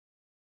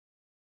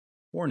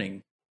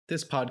Warning,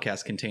 this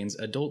podcast contains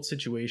adult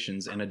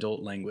situations and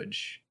adult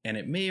language, and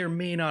it may or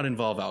may not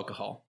involve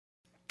alcohol.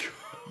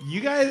 You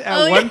guys,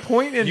 at one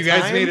point in time... You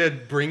guys made a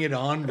Bring It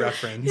On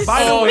reference.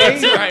 By the way,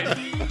 that's right.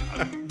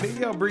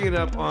 Maybe I'll bring it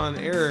up on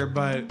air,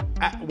 but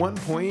at one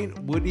point,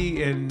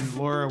 Woody and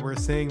Laura were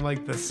saying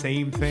like the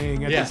same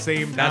thing at the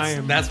same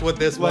time. That's what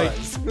this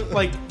was.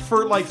 Like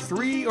for like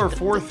 3 or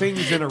 4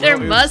 things in a There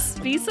row.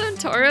 must be some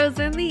toros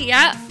in the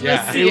atmosphere.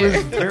 Yeah, It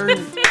was very...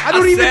 I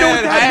don't even know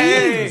what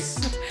that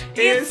means.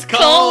 It's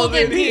cold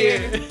in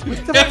here.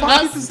 What the There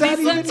fuck must does be that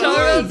some even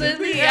toros mean?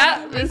 in the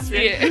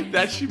atmosphere.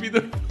 That should be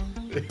the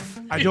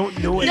I don't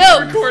know it.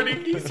 No.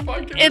 recording. He's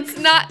fucking. It's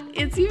not.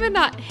 It's even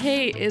not.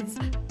 Hey, it's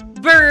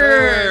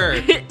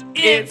bird.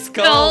 It's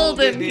cold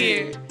in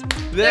here.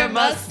 There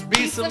must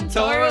be some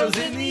toros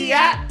in the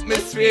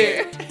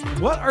atmosphere.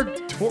 What are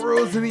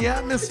toros in the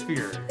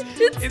atmosphere?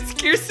 It's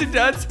Kirsten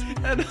Dunst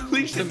and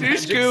Alicia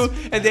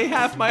Dushku, and they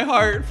have my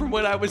heart from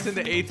when I was in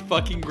the 8th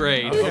fucking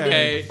grade.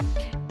 Okay. Okay.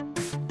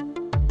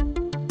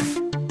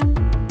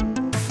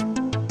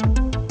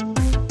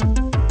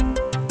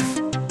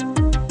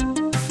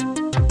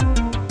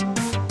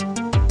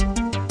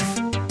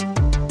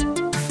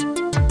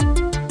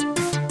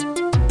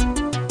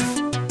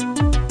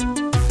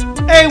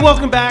 Hey,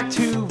 welcome back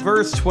to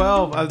verse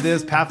 12 of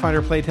this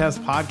Pathfinder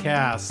Playtest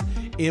podcast.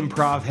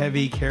 Improv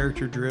heavy,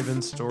 character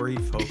driven, story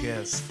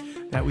focus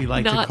that we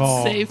like to Not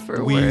call safe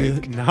for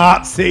work.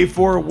 Not safe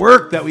for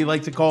work that we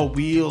like to call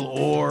Wheel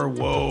or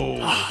Whoa.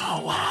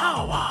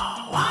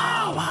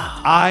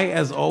 I,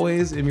 as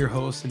always, am your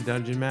host and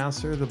dungeon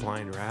master, the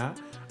Blind Rat.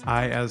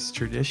 I, as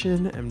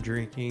tradition, am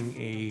drinking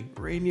a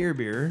Rainier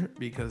beer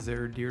because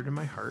they're dear to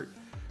my heart.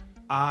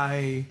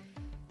 I,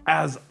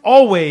 as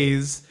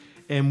always,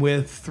 am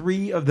with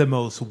 3 of the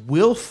most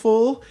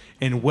willful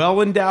and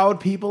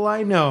well-endowed people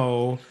I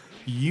know.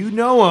 You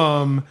know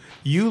them.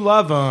 You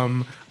love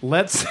them.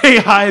 Let's say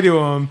hi to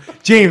them.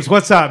 James,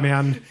 what's up,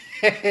 man?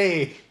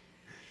 Hey,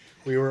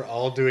 we were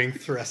all doing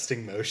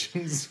thrusting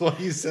motions while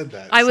you said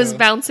that. I was so-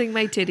 bouncing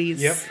my titties.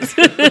 Yep.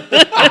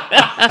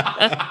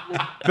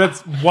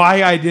 That's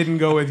why I didn't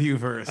go with you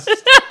first.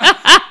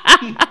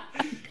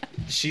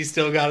 She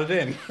still got it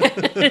in.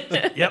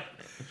 Yep.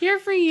 Here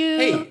for you.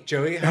 Hey,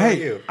 Joey, how are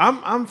you?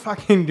 I'm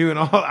fucking doing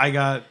I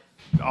got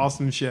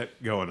awesome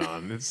shit going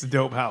on. It's a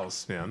dope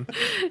house, man.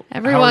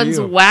 Everyone's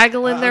you?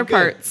 waggling their Good.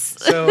 parts.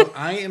 So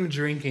I am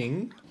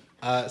drinking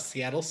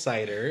Seattle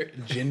cider,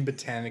 gin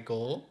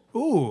botanical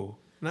Ooh,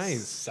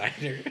 nice.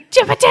 cider.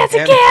 Jibba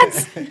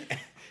kids.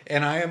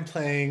 And I am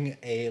playing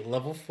a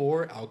level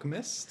 4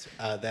 alchemist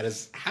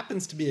that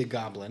happens to be a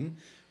goblin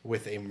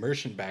with a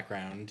merchant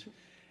background,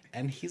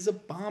 and he's a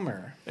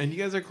bomber. And you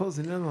guys are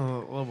closing in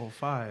on level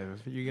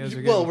 5. You guys are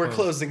Well, getting we're close.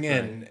 closing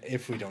in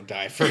if we don't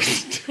die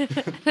first.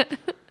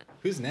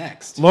 Who's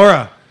next?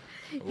 Laura,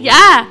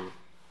 Yeah.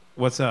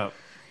 what's up?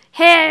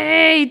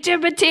 Hey,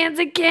 Jibba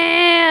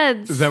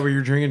kids. Is that what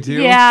you're drinking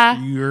too?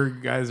 Yeah. Your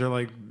guys are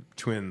like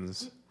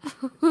twins.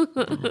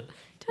 Twinsies.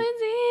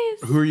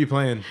 Who are you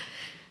playing?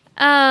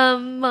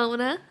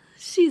 Mona.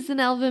 She's an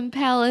elven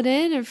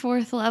paladin, her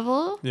 4th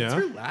level. What's Yeah.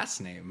 her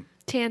last name?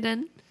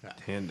 Tandon.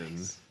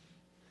 Tandon.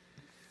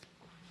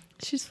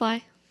 She's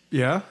fly.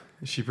 Yeah.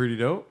 Is she pretty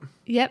dope?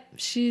 Yep,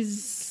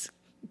 she's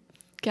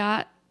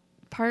got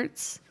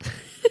parts.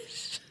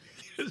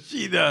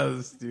 She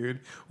does, dude.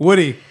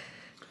 Woody,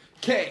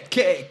 K,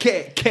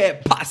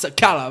 pasa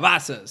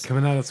calabasas.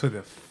 coming at us with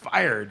a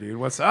fire, dude.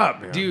 What's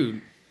up, man?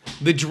 Dude,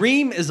 the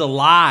dream is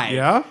alive.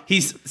 Yeah?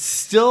 He's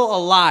still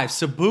alive.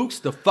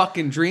 Sabooks, the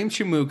fucking dream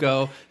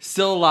Chimuko,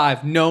 still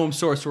alive. Gnome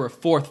sorcerer,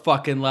 4th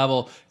fucking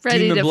level.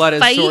 Ready to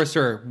Demon-blooded fight?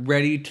 sorcerer,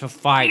 ready to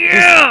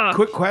fight.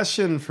 Quick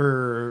question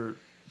for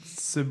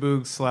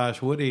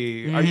Sabook /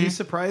 Woody. Are you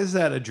surprised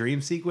that a dream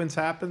sequence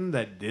happened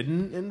that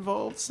didn't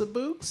involve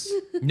Sabooks?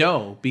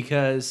 No,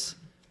 because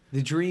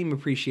the dream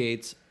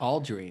appreciates all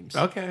dreams.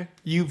 Okay.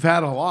 You've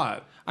had a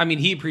lot. I mean,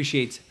 he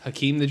appreciates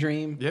Hakeem the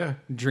Dream, Yeah.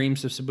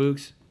 dreams of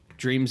Sabooks,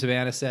 dreams of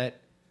Aniset,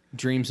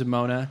 dreams of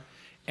Mona,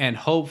 and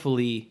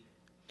hopefully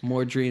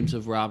more dreams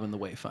of Robin the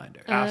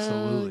Wayfinder.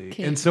 Absolutely.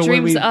 Okay. And so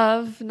dreams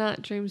of,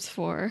 not dreams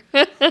for.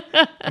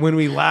 when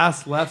we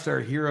last left our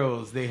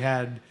heroes, they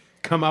had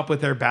come up with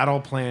their battle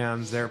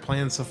plans, their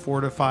plans to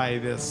fortify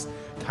this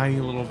tiny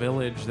little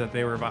village that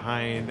they were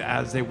behind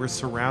as they were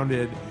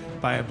surrounded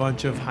by a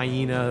bunch of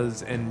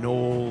hyenas and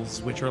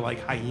gnolls, which are like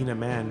hyena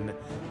men,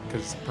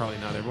 because probably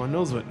not everyone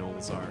knows what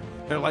gnolls are.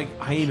 They're like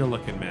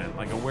hyena-looking men,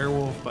 like a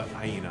werewolf, but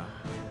hyena.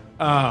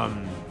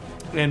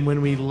 And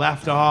when we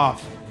left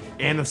off,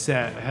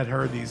 Aniset had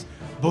heard these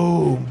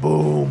boom,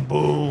 boom,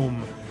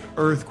 boom,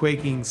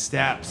 earthquaking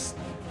steps,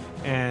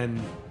 and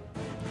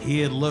he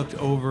had looked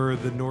over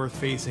the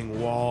north-facing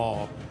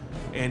wall,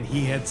 and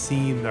he had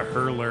seen the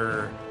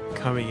hurler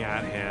coming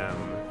at him,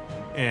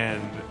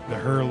 and the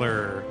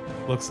hurler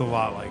looks a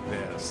lot like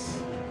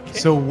this.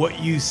 So what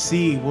you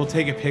see, we'll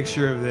take a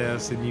picture of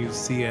this, and you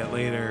see it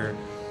later.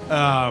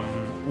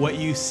 What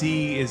you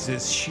see is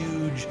this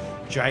huge,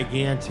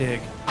 gigantic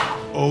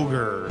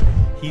ogre.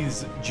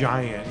 He's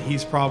giant.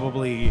 He's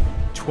probably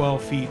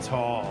 12 feet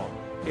tall.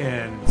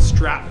 And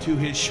strapped to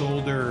his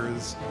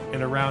shoulders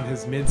and around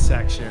his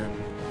midsection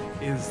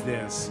is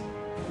this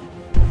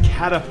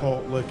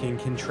catapult-looking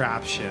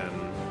contraption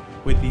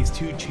with these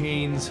 2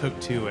 chains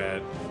hooked to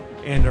it.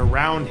 And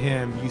around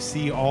him, you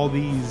see all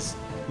these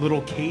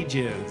little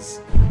cages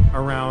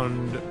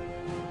around,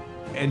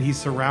 and he's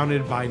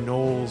surrounded by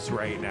gnolls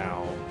right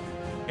now.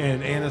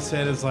 And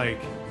Anisette is like,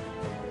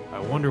 I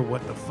wonder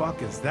what the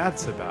fuck is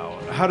that's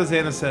about. How does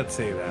Anisette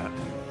say that?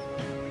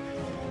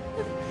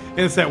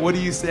 Anisette, what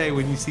do you say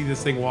when you see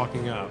this thing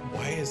walking up?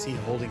 Why is he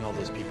holding all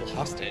those people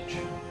hostage?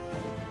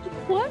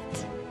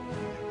 What?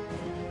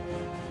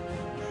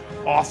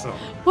 Awesome.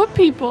 What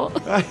people?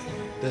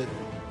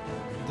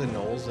 The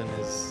gnolls in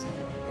his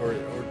or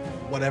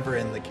whatever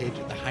in the cage.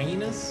 The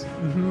hyenas?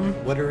 Mm-hmm.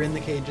 What are in the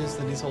cages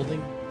that he's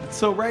holding?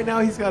 So right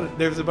now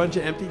there's a bunch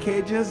of empty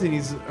cages and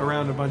he's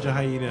around a bunch of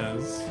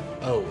hyenas.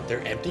 Oh,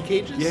 they're empty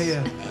cages?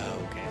 Yeah.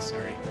 Oh, okay,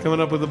 sorry. Coming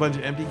up with a bunch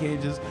of empty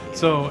cages.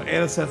 So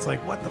Anisette's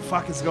like, what the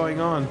fuck is going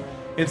on?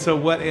 And so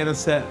what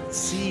Anisette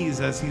sees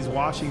as he's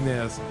watching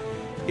this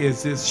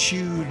is this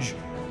huge,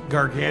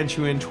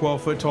 gargantuan,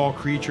 12-foot tall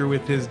creature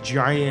with his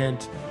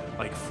giant,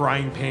 like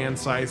frying pan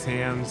sized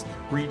hands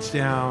reach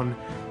down,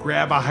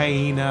 grab a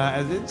hyena,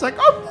 as it's like,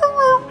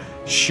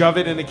 shove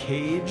it in a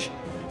cage,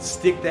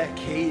 stick that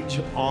cage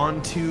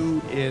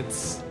onto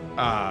its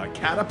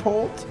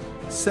catapult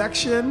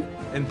section,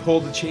 and pull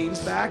the chains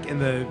back, and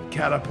the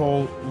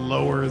catapult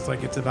lowers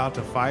like it's about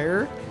to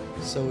fire.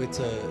 So it's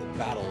a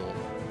battle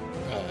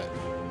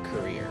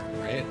career,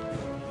 right?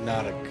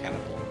 Not a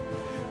catapult.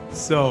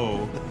 So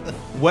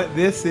what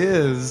this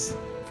is,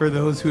 for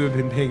those who have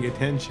been paying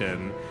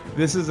attention,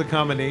 this is a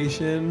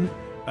combination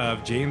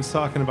of James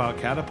talking about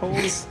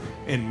catapults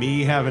and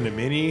me having a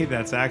mini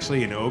that's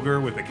actually an ogre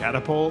with a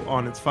catapult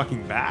on its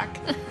fucking back.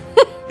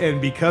 And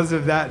because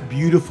of that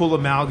beautiful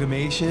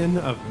amalgamation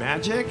of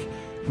magic,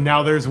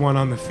 now there's one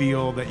on the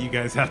field that you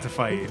guys have to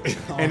fight.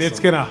 Awesome. And it's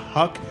gonna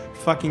huck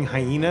fucking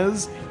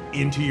hyenas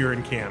into your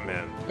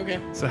encampment. Okay.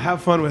 So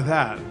have fun with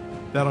that.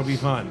 That'll be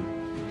fun.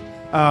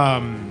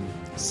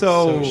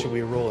 So should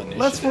we roll initiative?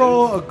 Let's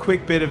roll a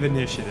quick bit of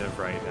initiative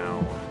right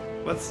now.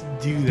 Let's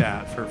do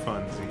that for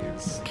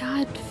funsies.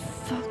 God,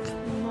 fuck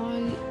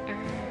my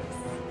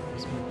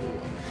earth.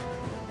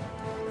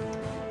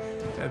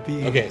 That'd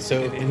be Okay,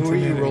 so an who are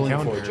you intimate rolling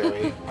encounter. for,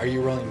 Joey? Are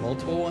you rolling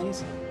multiple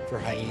ones for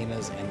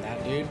hyenas and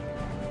that dude?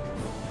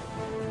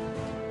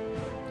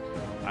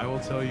 I will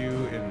tell you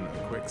in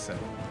a quick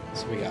second.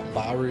 So we got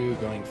Baru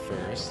going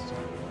first.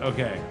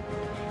 Okay.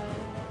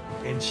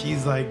 And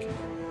she's like,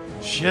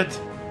 shit.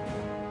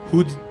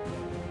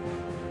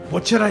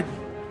 What should I...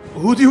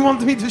 Who do you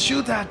want me to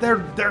shoot at?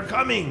 They're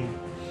coming.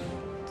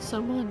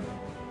 Someone.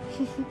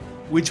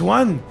 Which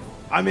one?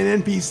 I'm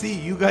an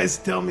NPC. You guys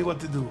tell me what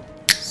to do.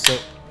 So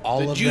all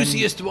The of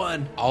juiciest them,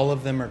 one. all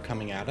of them are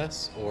coming at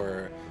us,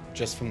 or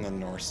just from the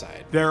north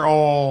side? They're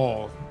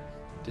all...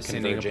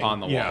 Descending Converging. upon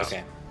the walls. Yeah.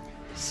 Okay.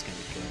 This is gonna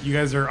be good. You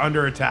guys are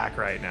under attack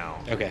right now.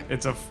 Okay.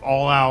 It's a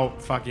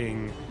all-out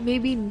fucking...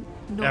 Maybe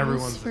Knowles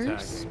Everyone's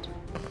first. attacking.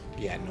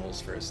 Yeah,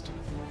 gnolls first,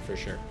 for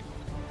sure.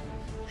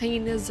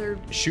 Hyenas are.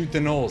 Shoot the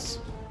gnolls.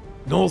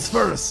 Knowles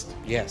first.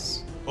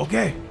 Yes.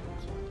 Okay.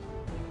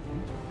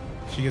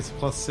 She gets a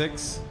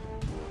 +6.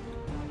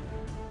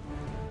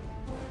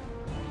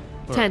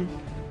 10.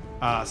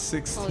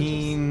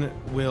 16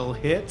 will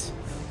hit.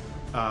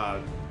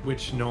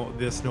 Which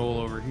this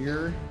knoll over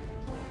here.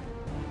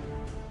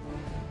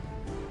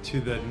 To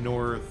the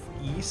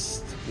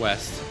northeast,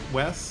 West.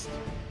 west.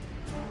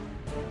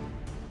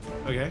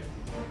 Okay.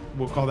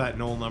 We'll call that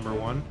knoll number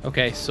 1.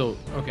 Okay, so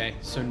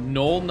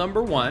Knoll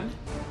number 1.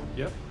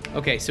 Yep.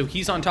 Okay, so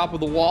he's on top of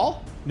the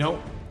wall.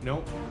 Nope.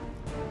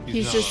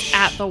 He's not. just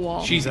at the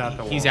wall. He's at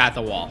the wall. He's at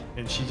the wall.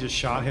 And she just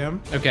shot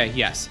him. Okay,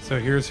 yes. So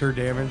here's her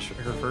damage,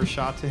 her first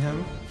shot to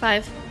him.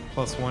 5.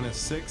 +1 is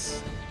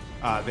 6.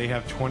 They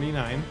have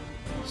 29.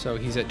 So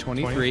he's at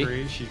 23.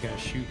 23. She's going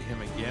to shoot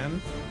him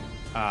again.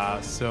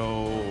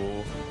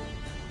 So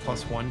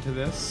 +1 to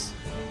this.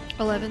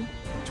 11.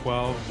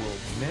 12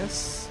 will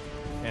miss.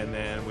 And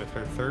then with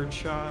her third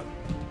shot,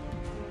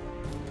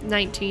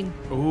 19.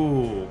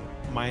 ooh,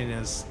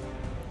 minus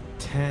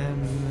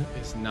 10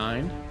 It's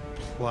 9.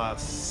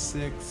 plus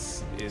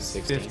 6 is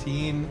 16.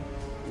 15.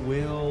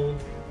 Will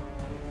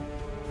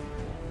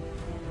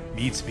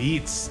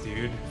beats,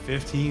 dude.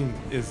 15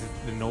 is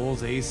the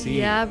Knowles AC.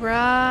 Yeah,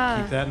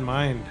 brah. Keep that in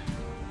mind.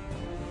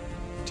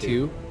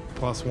 2.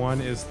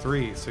 +1 is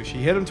 3. So she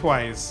hit him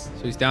twice.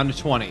 So he's down to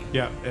 20.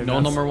 Yeah. and Knoll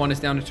that's- number 1 is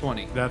down to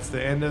 20. That's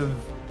the end of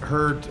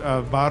her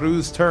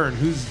Baru's turn.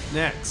 Who's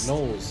next?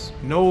 Gnolls.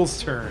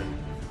 Knowles' turn.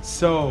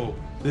 So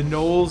the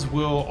Knowles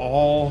will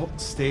all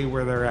stay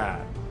where they're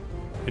at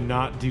and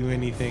not do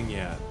anything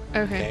yet.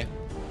 Okay. Okay.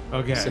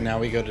 Okay. So now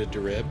we go to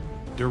Darib.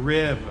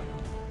 Darib.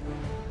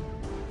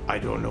 I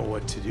don't know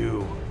what to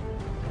do.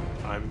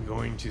 I'm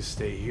going to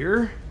stay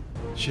here.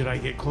 Should I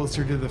get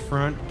closer to the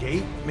front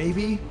gate,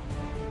 maybe?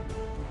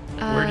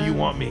 Where do you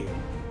want me?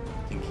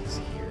 I think he's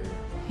here.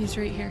 He's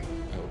right here.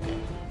 Okay.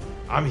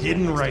 I'm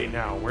hidden right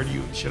now.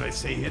 Should I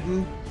stay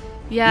hidden?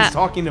 Yeah. He's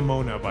talking to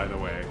Mona, by the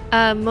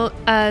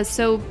way.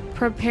 So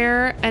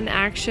prepare an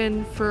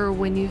action for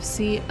when you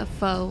see a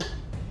foe.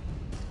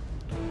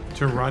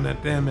 To run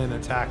at them and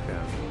attack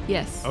them.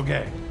 Yes.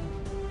 Okay.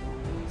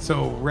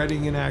 So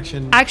readying in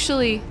action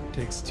Actually,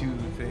 takes two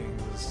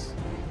things.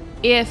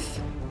 if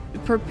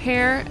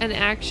prepare an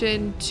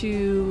action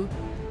to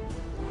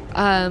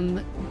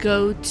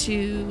go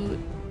to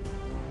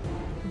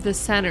the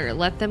center,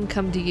 let them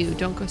come to you.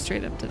 Don't go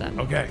straight up to them.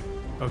 Okay.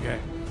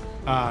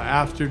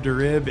 After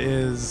Darib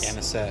is...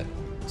 Anisette.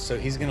 So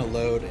he's gonna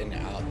load an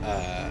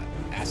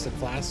acid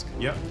flask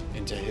Yep.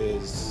 into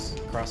his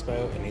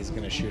crossbow, and he's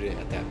gonna shoot it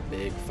at that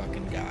big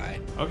fucking guy.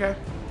 Okay.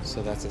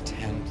 So that's a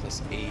 10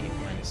 plus 8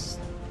 minus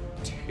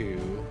 2,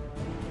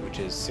 which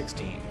is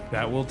 16.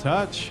 That will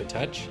touch. To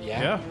touch?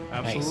 Yeah. Yeah,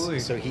 absolutely.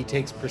 Nice. So he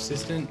takes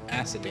persistent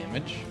acid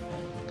damage.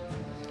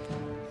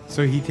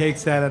 So he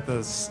takes that at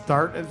the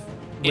start of...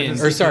 when In-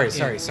 is Or it-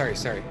 sorry.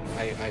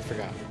 I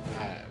forgot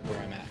where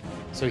I'm at.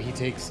 So he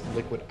takes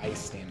liquid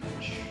ice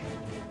damage.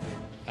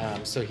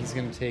 So he's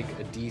gonna take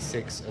a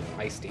d6 of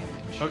ice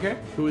damage. Okay.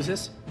 Who is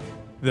this?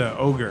 The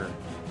ogre.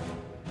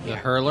 The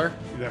hurler.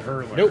 The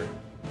hurler. Nope,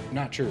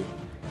 not true.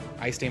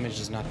 Ice damage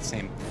is not the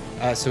same.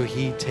 So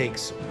he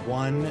takes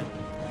 1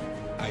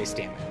 ice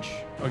damage.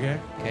 Okay.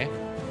 Okay,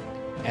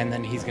 and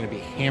then he's gonna be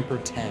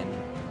hampered 10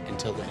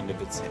 until the end of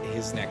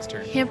his next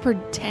turn.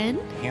 Hampered 10?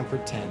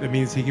 Hampered 10. That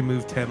means he can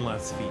move 10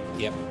 less feet.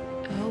 Yep.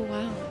 Oh,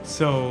 wow.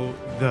 So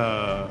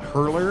the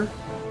hurler,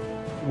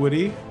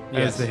 Woody,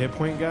 Yes. as the hit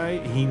point guy,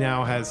 he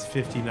now has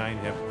 59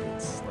 hit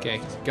points. left.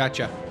 Okay,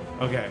 gotcha.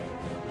 Okay.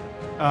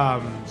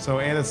 So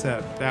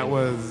Anisette, that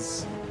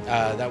was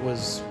That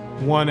was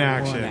one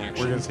action. One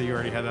action. We're gonna say you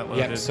already had that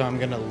loaded. Yep. So I'm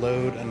gonna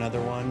load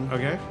another one.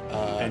 Okay.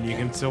 And you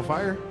can still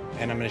fire.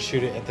 And I'm gonna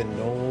shoot it at the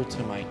knoll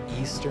to my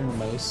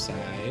easternmost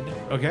side.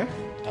 Okay.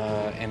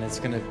 And it's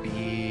gonna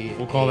be.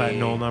 We'll call that a-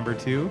 knoll number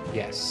 2.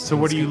 Yes. So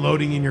what are you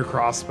loading in your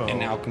crossbow?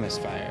 An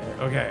alchemist fire.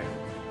 Okay.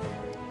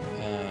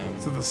 Um,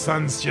 So the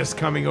sun's just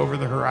coming over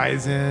the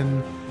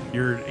horizon.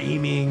 You're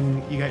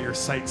aiming. You got your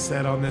sight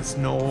set on this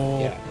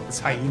knoll. Yeah. This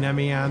hyena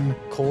man.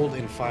 cold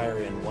and fire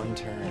in one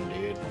turn,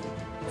 dude.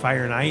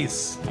 Fire and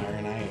ice. Fire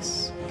and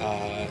ice.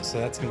 So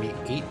that's going to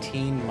be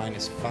 18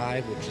 minus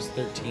 5, which is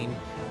 13,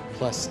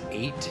 plus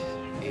 8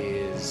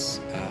 is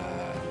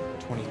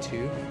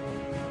 22,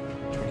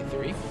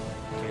 23,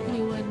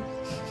 21.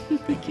 21.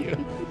 Thank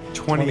you.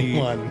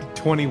 21.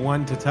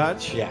 21 to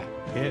touch. Yeah.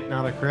 Hit,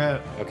 not a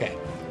crit. Okay.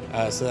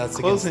 So that's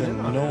Closing against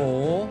in the on it.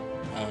 knoll.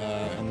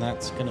 And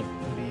that's going to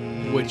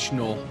be Which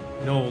knoll?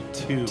 Knoll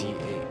 2.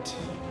 D8.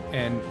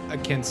 And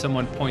can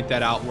someone point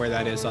that out where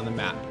that is on the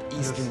map?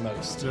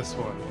 Easternmost. This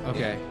one.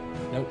 Okay.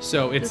 Nope.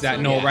 So it's This that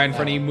one? knoll Yeah, right in that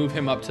front of you. one. Move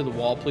him up to the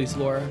wall, please,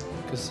 Laura.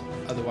 Because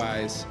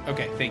otherwise.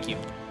 Okay, thank you.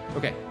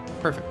 Okay,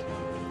 perfect.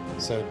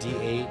 So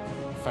D8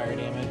 fire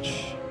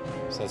damage.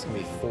 So that's going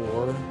to be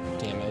 4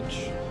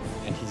 damage.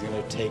 And he's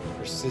going to take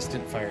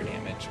persistent fire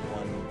damage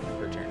 1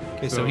 per turn.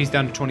 Okay, so So- he's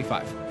down to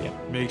 25.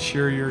 Make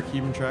sure you're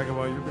keeping track of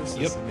all your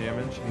persistent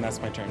damage. And that's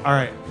my turn. All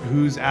right.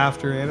 Who's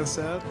after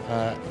Anisette?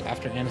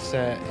 After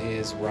Anisette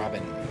is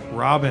Robin.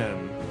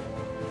 Robin.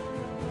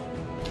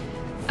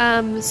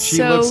 She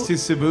So looks to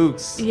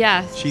Sabuks.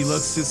 yeah. She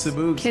looks to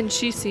Sabuks. Can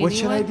she see What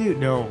should I anyone? do?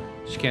 No.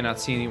 She cannot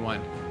see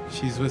anyone.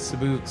 She's with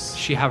Sabuks.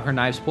 She have her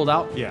knives pulled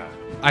out. Yeah.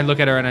 I look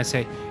at her and I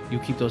say, "You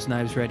keep those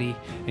knives ready,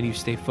 and you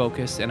stay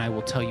focused, and I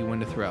will tell you when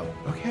to throw."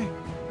 Okay.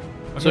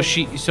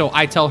 So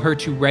I tell her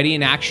to ready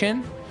in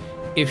action.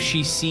 If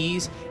she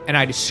sees, and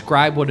I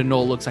describe what a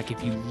knoll looks like.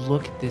 If you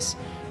look at this,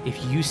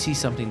 if you see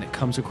something that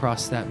comes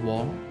across that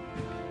wall,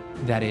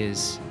 that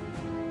is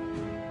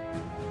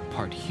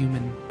part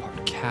human,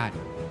 part cat,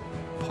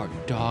 part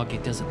dog,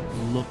 it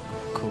doesn't look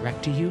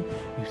correct to you,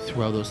 you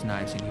throw those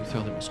knives and you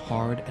throw them as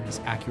hard and as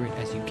accurate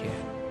as you can.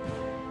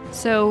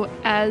 So,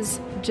 as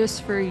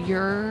just for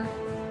your,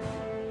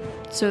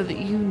 so that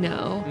you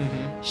know,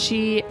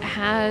 she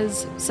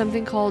has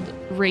something called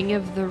Ring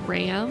of the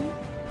Ram.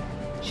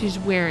 She's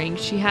wearing.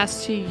 She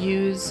has to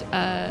use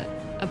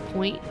a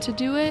point to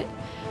do it.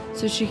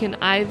 So she can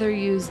either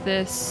use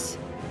this,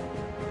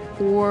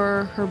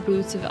 or her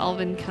boots of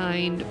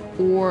Elvenkind,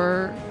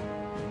 or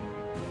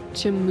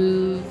to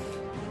move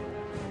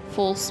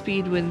full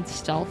speed with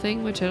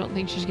stealthing, which I don't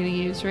think she's going to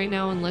use right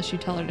now unless you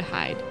tell her to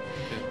hide.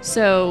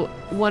 So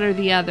one or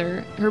the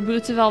other. Her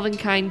boots of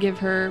Elvenkind give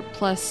her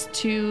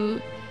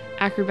 +2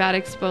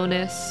 acrobatics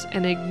bonus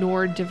and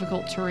ignore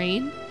difficult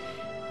terrain.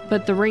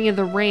 But the Ring of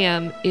the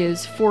Ram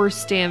is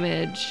force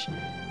damage.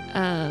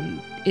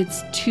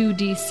 It's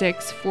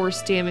 2d6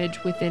 force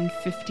damage within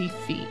 50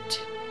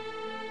 feet.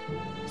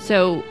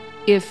 So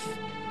if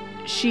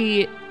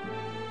she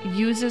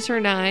uses her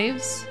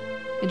knives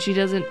and she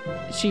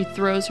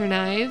throws her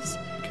knives,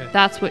 Okay.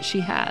 that's what she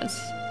has.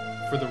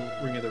 For the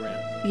Ring of the Ram.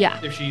 Yeah.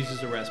 If she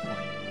uses a res point.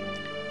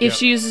 If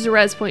she uses a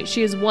res point,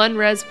 she has 1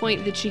 res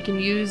point that she can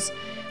use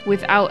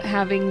without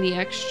having the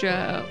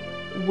extra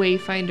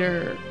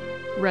Wayfinder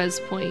res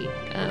point,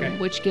 Okay.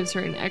 which gives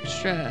her an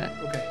extra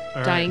Okay. All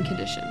right. dying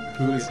condition.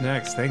 Who is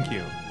next? Thank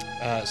you.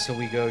 So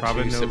we go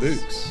Robin to knows.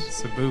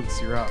 Sabuks.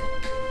 Sabuks, you're up.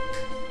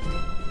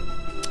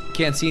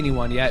 can't see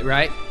anyone yet,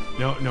 right?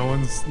 No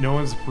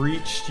one's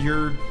breached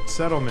your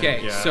settlement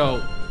Okay, yet.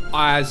 so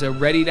as a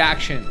readied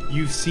action,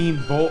 You've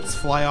seen bolts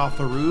fly off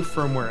the roof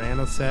from where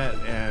Aniset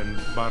and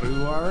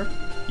Baru are.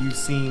 You've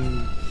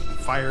seen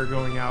fire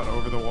going out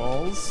over the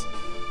walls.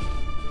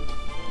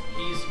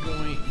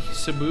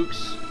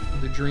 Sabuks,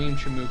 the Dream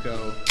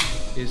Chimuko,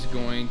 is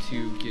going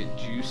to get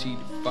juicied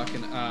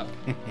fucking up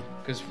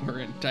because we're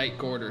in tight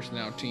quarters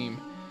now, team.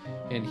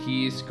 And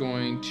he's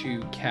going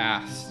to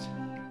cast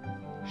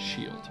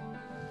Shield.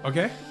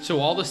 Okay. So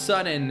all of a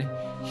sudden,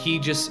 he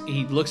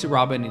looks at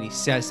Robin and he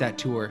says that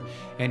to her,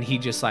 and he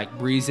just like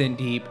breathes in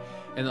deep,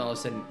 and then all of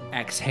a sudden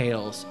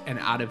exhales, and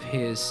out of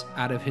his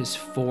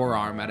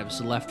forearm, out of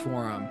his left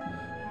forearm,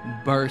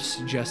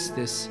 bursts just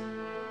this.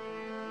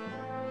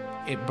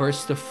 It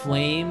bursts the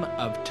flame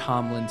of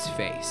Tomlin's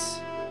face.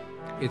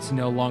 It's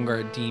no longer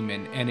a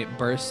demon, and it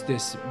bursts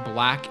this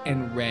black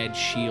and red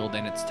shield,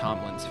 and it's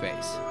Tomlin's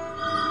face.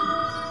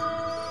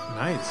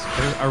 Nice.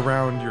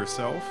 Around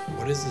yourself.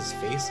 What does his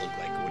face look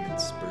like when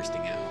it's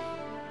bursting out?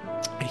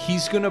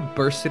 He's gonna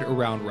burst it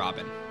around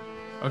Robin.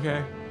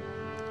 Okay.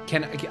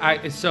 Can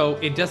I? So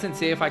it doesn't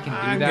say if I can do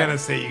I'm that. gonna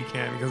say you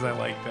can because I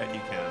like that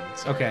you can.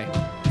 So. Okay.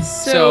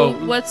 So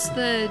what's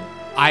the?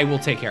 I will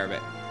take care of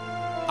it.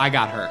 I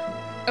got her.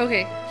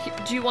 Okay.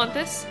 Do you want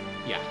this?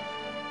 Yeah.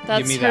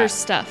 That's me her that.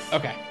 stuff.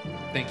 Okay.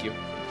 Thank you.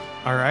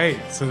 All right.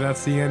 So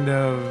that's the end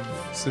of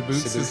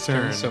Sabuks' Sabu's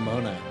turn. So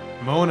Mona.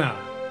 Mona.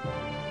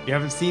 You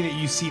haven't seen it.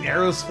 You've seen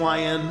arrows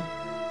flying.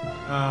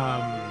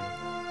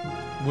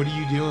 What are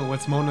you doing?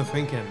 What's Mona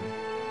thinking?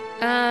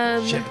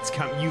 Shit, it's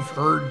coming. You've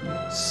heard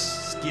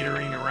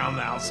skittering around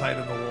the outside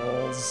of the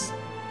walls.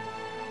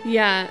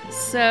 Yeah,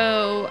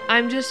 so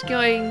I'm just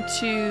going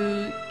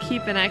to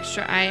keep an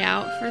extra eye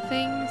out for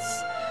things.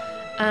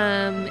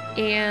 I'm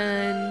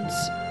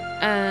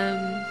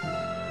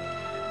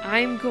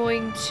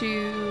going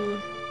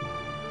to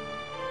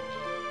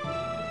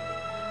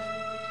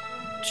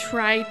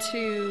try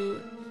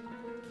to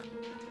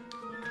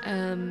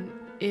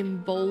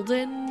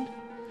embolden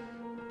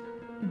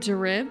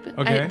Darib.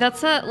 Okay.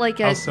 That's not like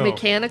a How so?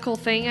 mechanical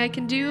thing I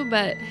can do,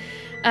 but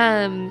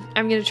I'm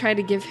gonna try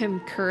to give him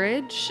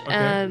courage.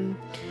 Okay.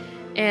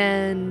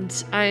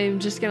 And I'm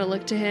just gonna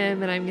look to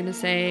him and I'm gonna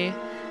say,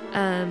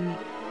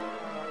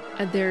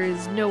 there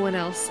is no one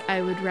else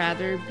I would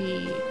rather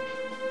be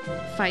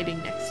fighting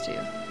next to.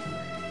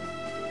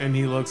 And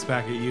he looks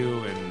back at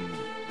you and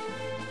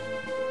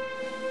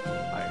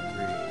I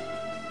agree.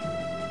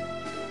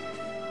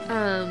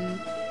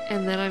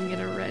 And then I'm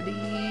gonna ready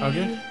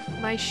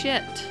my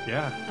shit.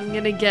 Yeah. I'm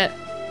gonna get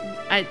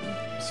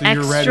So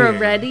you're extra readying.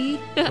 ready.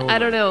 I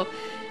don't know.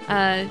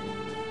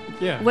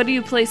 Yeah. What do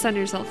you place on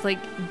yourself? Like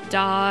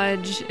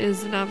dodge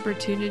is an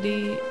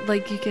opportunity.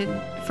 Like you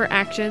can, for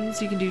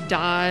actions, you can do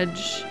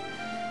dodge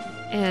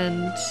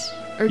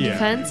or Yeah.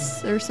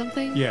 defense or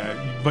something. Yeah,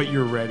 but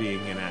you're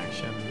readying in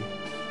action.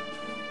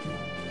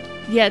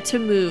 Yeah, to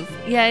move.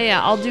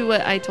 Yeah. I'll do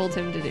what I told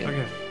him to do.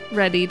 Okay.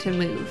 Ready to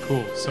move.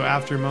 Cool. So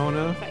after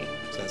Mona, Fight.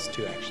 So that's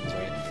 2 actions,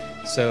 right?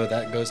 So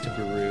that goes to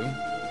Baru.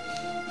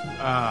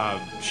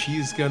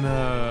 she's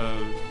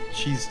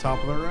top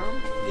of the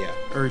round, Yeah.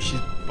 or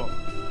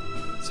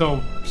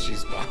so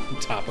She's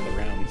top of the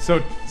round. so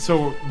She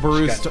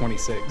Baru's got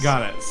 26.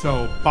 got it.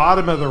 So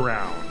bottom of the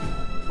round,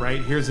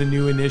 right? Here's a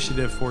new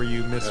initiative for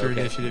you, Mr.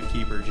 Okay. Initiative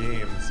Keeper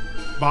James.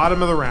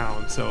 Bottom of the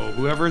round. So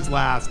whoever's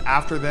last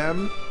after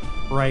them,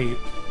 right?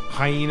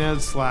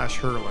 Hyenas /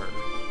 hurler.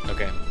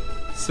 Okay.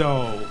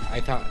 So I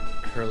thought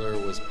Hurler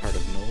was part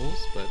of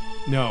Knowles, but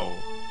no,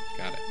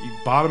 got it.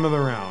 bottom of the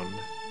round.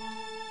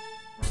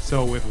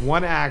 So with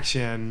one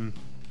action,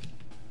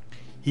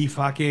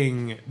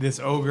 this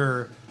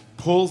ogre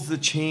pulls the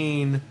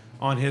chain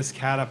on his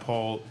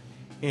catapult,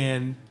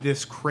 and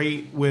this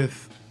crate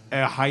with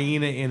a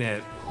hyena in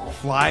it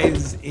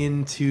flies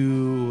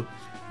into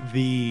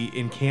the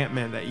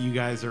encampment that you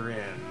guys are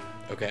in,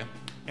 Okay.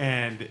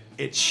 and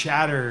it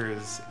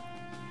shatters,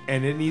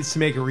 and it needs to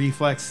make a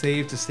reflex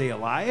save to stay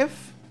alive.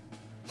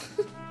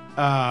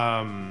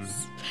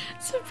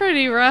 It's a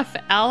pretty rough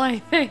ally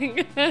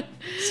thing.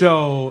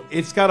 So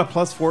it's got a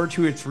 +4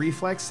 to its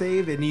reflex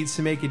save. It needs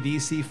to make a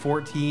DC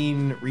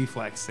 14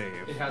 reflex save.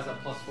 It has a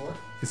 +4.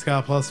 It's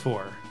got a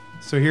 +4.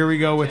 So here we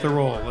go with the 10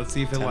 roll. more. Let's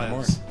see if it 10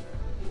 lands.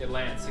 It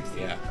lands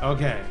 16. Yeah.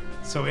 Okay,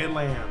 so it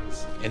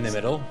lands. In the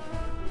middle.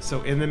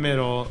 So in the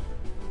middle.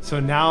 So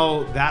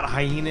now that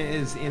hyena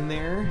is in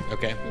there.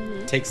 Okay.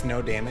 Takes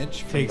no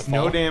damage. From Takes the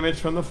no fall. damage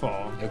from the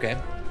fall. Okay.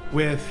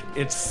 With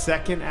its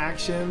second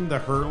action, the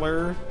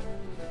hurler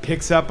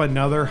picks up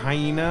another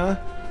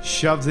hyena,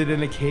 shoves it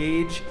in a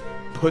cage,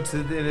 puts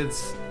it in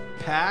its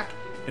pack,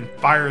 and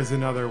fires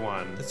another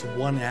one. That's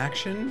 1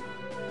 action.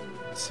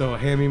 So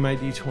hand me my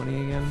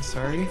d20 again,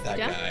 sorry. That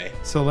Yeah. guy.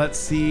 So let's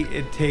see,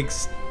 it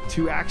takes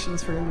 2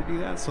 actions for him to do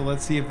that. So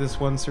let's see if this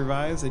one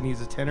survives. It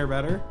needs a 10 or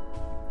better.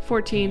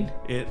 14.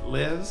 It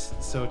lives,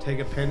 so take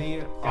a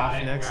penny off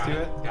it, next got to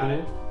it, it. got Cool.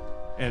 it.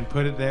 and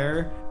put it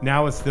there.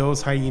 Now it's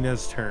those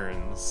hyenas'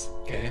 turns.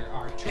 Okay.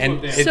 two And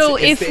of them. it's- So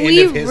it's if the end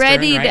we of his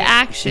readied turn, right?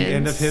 actions, The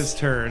end of his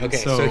turn. Okay,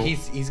 so, so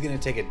he's gonna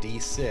take a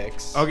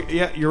D6. Okay,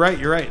 yeah, you're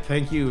right.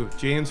 Thank you,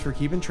 James, for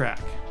keeping track.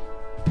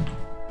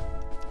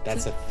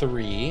 That's a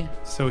 3.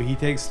 So he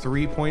takes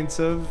 3 points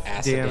of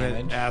Acid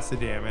damage. acid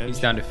damage. He's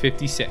down to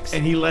 56.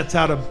 And he lets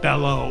out a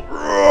bellow.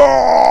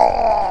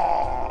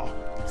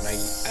 And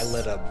I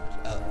let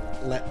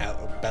out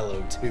a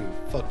bellow too.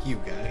 Fuck you,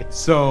 guy.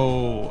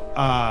 So,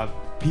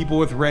 people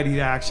with ready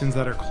actions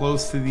that are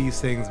close to these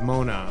things,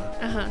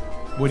 Mona,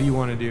 what do you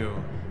want to do?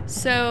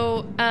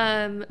 So,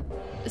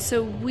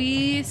 so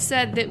we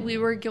said that we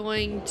were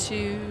going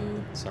to.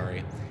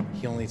 Sorry,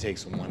 he only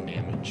takes 1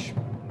 damage.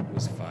 It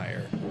was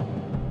fire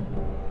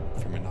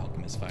from an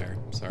alchemist fire.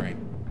 Sorry.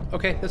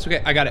 Okay, that's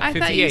okay. I got it. I 58.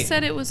 thought you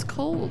said it was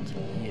cold.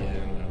 Yeah.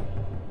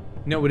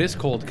 No, it is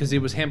cold because it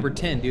was hampered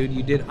 10, dude.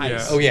 You did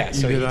ice. Oh yeah, You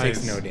so he did takes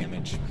ice. no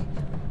damage.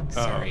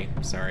 Oh.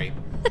 Sorry.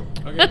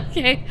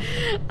 Okay.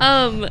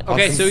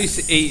 Okay, so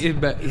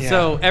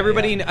so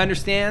everybody yeah.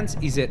 understands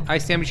he's at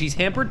ice damage. He's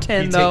hampered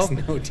 10 He though.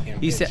 takes no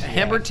damage. He's at yeah.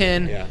 hampered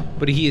 10, Yeah.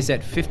 but he is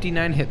at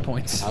 59 hit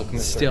points.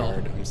 Alchemists still. are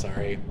hard. I'm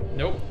sorry.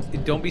 Nope.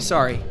 Don't be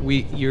sorry.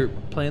 You're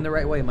playing the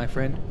right way, my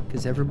friend,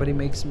 because everybody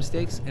makes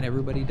mistakes and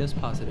everybody does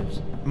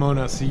positives.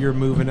 Mona, so you're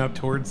moving up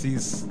towards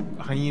these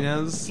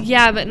hyenas?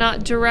 Yeah, but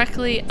not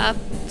directly up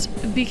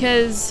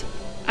because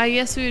I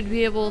guess we would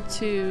be able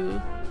to.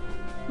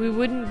 We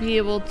wouldn't be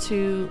able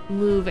to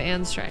move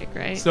and strike,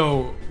 right?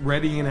 So,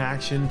 ready in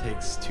action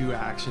takes 2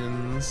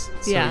 actions.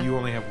 So Yeah. you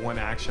only have 1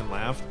 action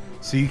left.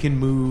 So you can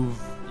move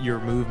your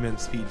movement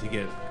speed to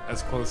get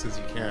as close as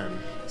you can.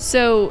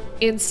 So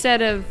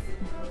instead of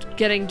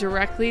getting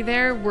directly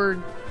there, we're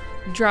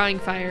drawing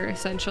fire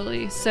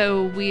essentially.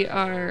 So we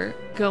are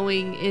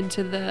going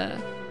into the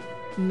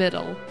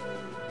middle.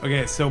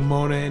 Okay, so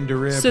Mona and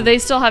Darib. So they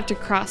still have to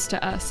cross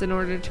to us in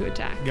order to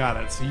attack. Got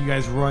it. So you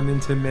guys run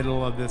into the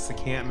middle of this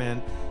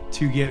encampment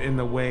to get in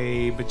the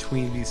way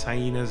between these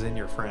hyenas and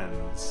your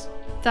friends.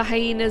 The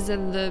hyenas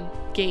and the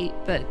gate,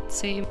 but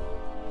same.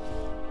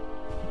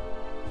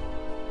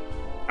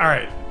 All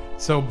right.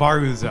 So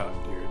Baru's up,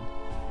 dude.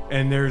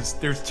 And there's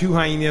 2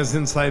 hyenas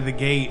inside the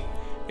gate,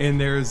 and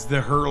there's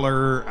the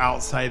hurler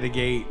outside the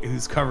gate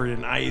who's covered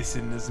in ice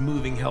and is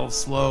moving hell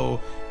slow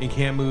and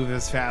can't move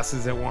as fast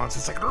as it wants.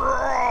 It's like,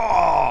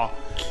 "Roar!"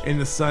 And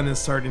the sun is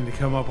starting to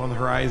come up on the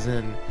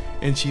horizon,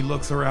 and she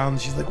looks around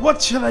and she's like,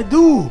 what should I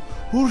do?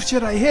 Who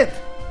should I hit?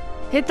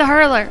 Hit the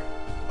hurler.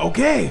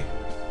 Okay.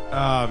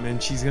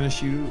 And she's gonna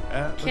shoot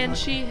at the Can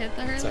she hit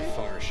the It's a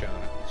hurler? far shot.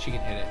 She can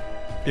hit it,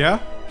 Yeah?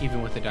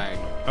 even with the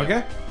diagonal.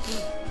 Okay.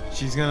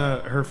 She's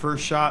gonna her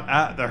first shot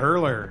at the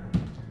hurler.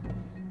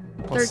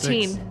 Plus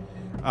 13. 6.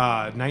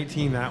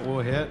 19, that will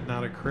hit,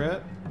 not a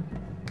crit.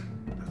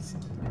 That's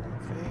not the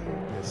right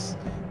thing. This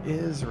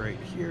is right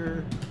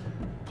here.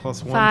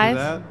 Plus 1 5.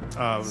 to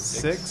that.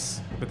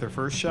 6 with her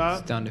first It's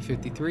shot. down to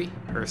 53.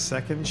 Her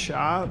second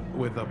shot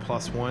with a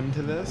plus 1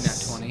 to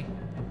this. Nat 20.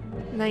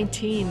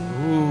 19.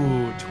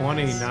 Ooh,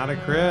 20, not a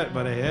crit,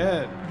 but a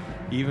hit.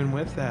 Even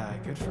with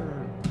that, good for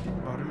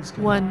Baru's.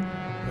 1.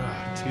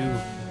 2.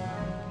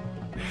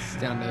 It's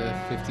down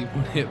to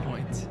 51 hit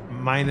points.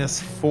 Minus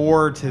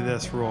 4 to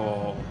this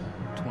roll.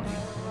 20.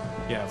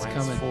 Yeah, It's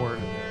minus coming. 4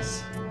 to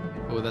this.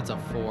 Oh, that's a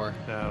 4.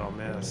 That'll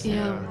miss.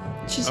 Yeah.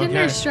 She's hitting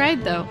her Okay.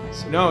 stride though.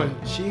 No,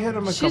 she hit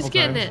him a She's couple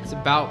getting times. It's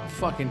about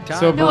fucking time.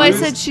 So No, I Baru's-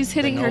 said she's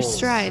hitting her Knolls.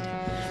 stride.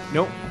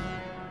 Nope.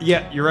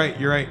 Yeah, you're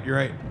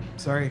right.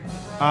 Sorry.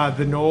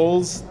 The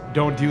Knolls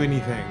don't do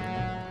anything.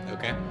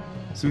 Okay.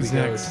 So Who's we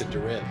go next? to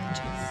Darib.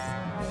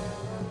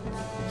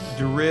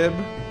 Darib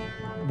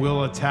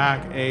will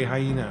attack a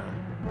hyena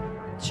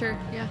Sure,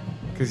 yeah.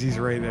 because he's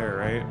right there,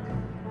 right?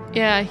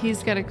 Yeah,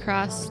 he's got to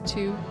cross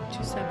two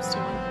steps to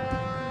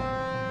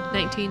him.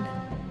 19.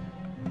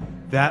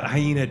 That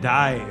hyena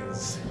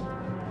dies.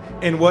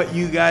 And what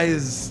you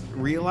guys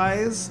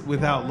realize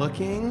without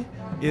looking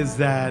is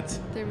that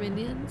They're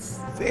minions.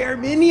 they're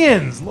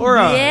minions.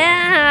 Laura.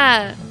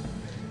 Yeah!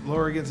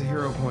 Laura gets a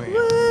hero point.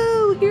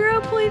 Woo!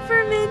 Hero point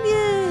for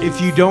minions! If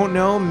you don't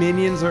know,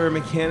 minions are a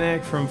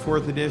mechanic from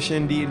 4th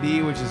edition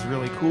D&D, which is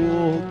really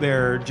cool.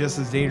 They're just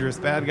as dangerous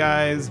bad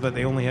guys, but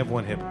they only have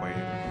 1 hit point.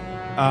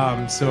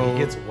 So He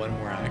gets 1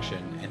 more action,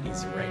 and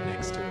he's right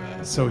next to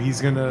us. so he's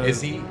gonna.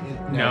 Is he?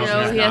 No, he's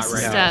he not has to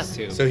right step. next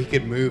to. So he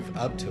could move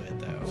up to it,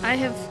 though.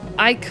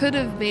 I could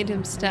have made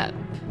him step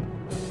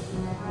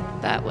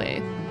that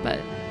way, but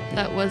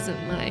that wasn't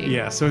my.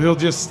 Yeah, so he'll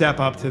just step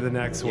up to the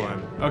next Yeah.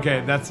 one.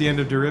 Okay, that's the end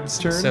of Darib's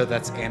turn. So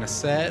that's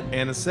Aniset.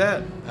 and a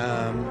set.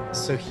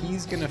 So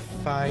he's gonna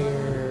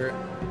fire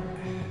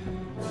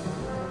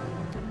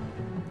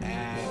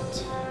at.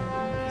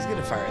 He's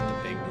gonna fire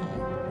at the big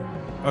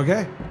knoll.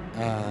 Okay.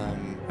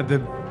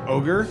 The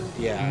ogre.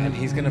 Yeah, and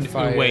he's gonna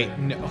fire. Wait,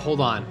 no, hold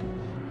on.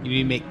 You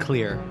need to make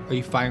clear. Are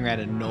you firing at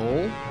a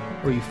knoll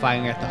or are you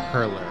firing at the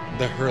hurler?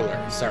 the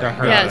hurler. Sorry. The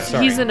hurler. Yeah,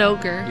 Sorry. he's an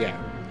ogre. Yeah.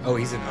 Oh,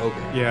 he's an ogre.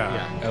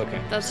 Yeah. Okay.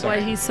 That's sorry.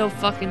 why he's so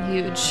fucking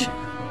huge.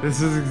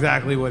 This is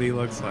exactly what he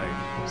looks like.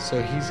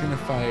 So he's gonna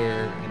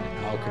fire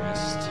an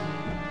alchemist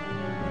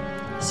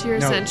So you're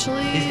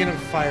essentially. He's gonna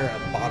fire a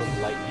bottle of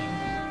lightning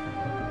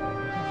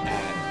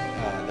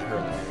at the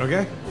hurler.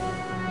 Okay.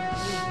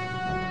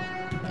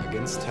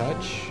 Against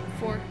touch.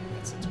 4.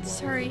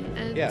 Sorry.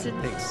 Yeah,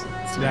 thanks.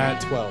 Sorry.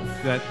 That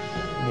 12. That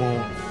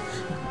won't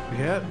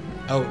hit.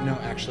 Oh no,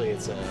 actually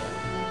it's a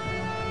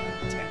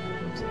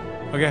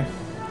 10. Okay.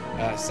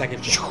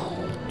 Second.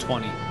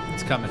 20.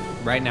 It's coming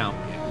right now.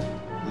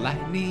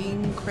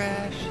 Lightning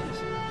crashes.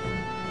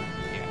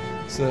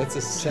 Yeah. So that's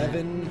a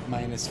 7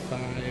 minus 5.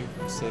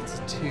 So it's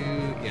a 2.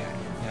 Yeah.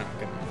 Not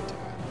gonna do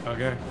it.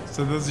 Okay.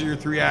 So those are your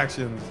 3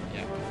 actions.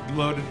 Yeah.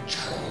 Loaded.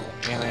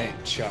 And I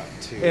shot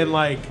 2. And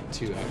like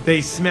 2 out.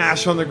 they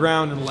smash on the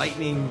ground and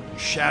lightning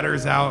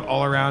shatters out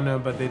all around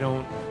them, but they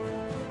don't.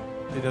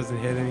 It doesn't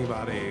hit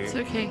anybody. It's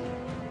okay.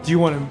 Do you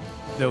want to?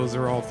 Those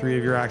are all 3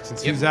 of your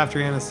actions. Yep. Who's after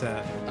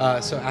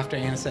Anisette? So after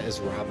Anisette is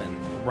Robin.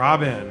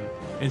 Robin,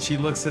 and she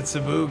looks at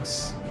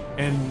Sabuks,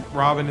 and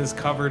Robin is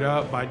covered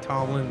up by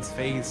Tomlin's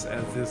face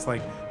as this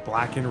like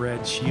black and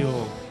red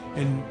shield,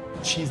 and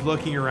she's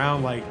looking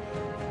around like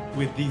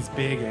with these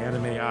big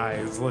anime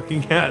eyes,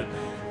 looking at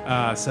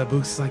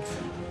Sabuks like,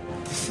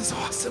 "This is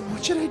awesome.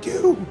 What should I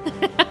do?"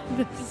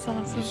 This is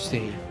awesome. You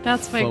stay.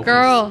 That's my focused.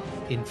 girl.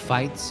 In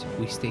fights,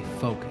 we stay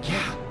focused.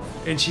 Yeah.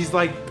 And she's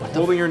like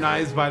holding her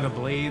knives by the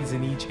blades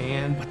in each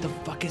hand. What the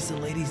fuck is the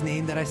lady's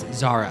name that I said?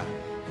 Zara.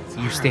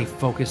 You stay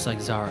focused like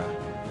Zara.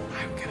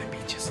 I'm gonna be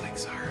just like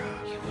Zara.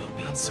 You will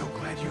be. I'm so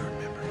glad you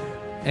remembered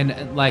it.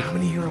 And like, How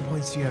many hero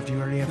points do you have? Do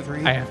you already have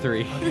 3? I have 3.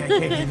 Okay, I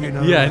can't give you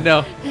another Yeah, one.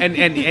 no. And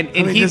How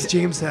many does he's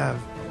James have?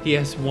 he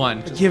has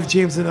 1. Give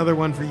James another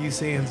one for you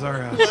saying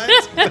Zara.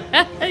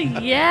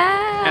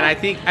 Yeah. And I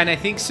think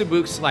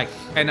Sabuks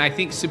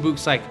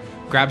like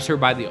grabs her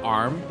by the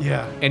arm.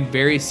 Yeah. And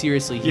very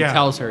seriously he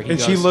tells her. He and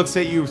goes, she looks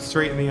at you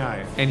straight in the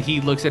eye. and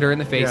he looks at her in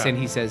the face Yeah. and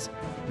he says,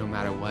 "No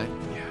matter what,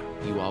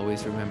 Yeah. you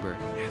always remember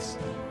Yes.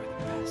 you're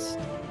the best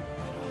in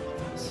all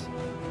of us,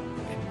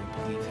 and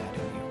we believe that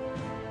in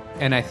you."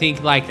 And I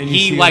think like And you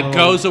he see a like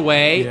little- goes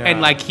away Yeah.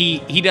 and like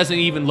he doesn't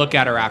even look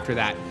at her after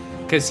that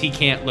because he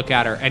can't look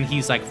at her and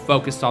he's like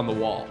focused on the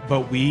wall.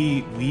 But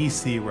we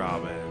see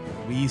Robin.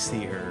 We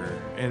see her.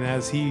 And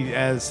as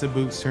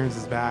Sabuks turns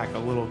his back, a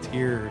little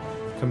tear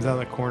comes out of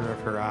the corner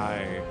of her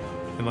eye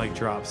and like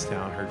drops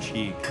down her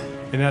cheek.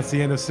 And that's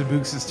the end of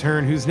Sabuks'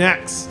 turn. Who's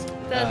next?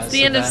 That's the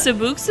so end of that-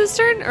 Sabuks'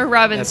 turn or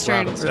Robin's That's turn?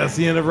 Robin's. That's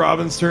the end of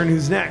Robin's turn.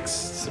 Who's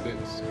next?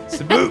 Sabuks.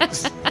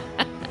 Sabuks.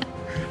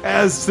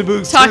 As Sabuks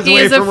turns Talking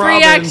away is a from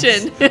free Robin,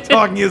 action.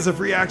 talking is a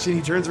free action.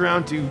 He turns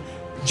around to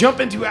jump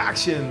into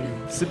action.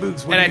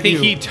 Sabuks, what And I do you think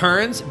do? he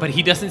turns, but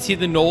he doesn't see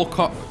the knoll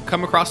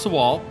come across the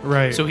wall.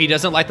 Right. So he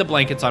doesn't light the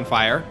blankets on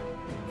fire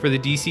for the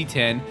DC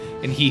 10,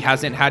 and he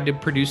hasn't had to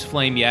produce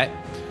flame yet.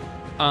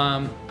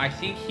 I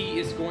think he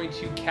is going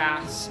to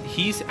cast.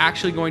 He's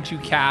actually going to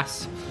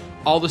cast.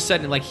 All of a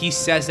sudden, like he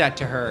says that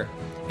to her,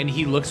 and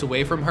he looks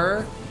away from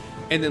her,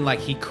 and then like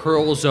he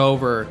curls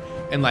over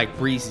and like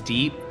breathes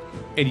deep,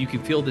 and you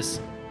can feel this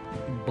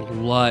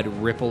blood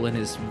ripple in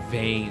his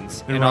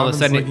veins, and all of a Robin's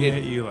sudden looking it,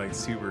 at you like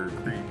super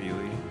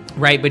creepily.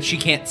 right, but she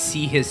can't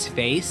see his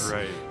face,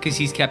 Right. because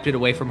he's kept it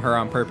away from her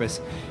on purpose,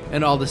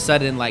 and all of a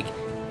sudden like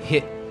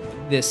hit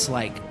this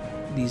like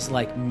these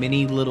like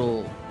mini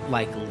little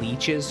like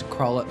leeches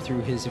crawl up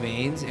through his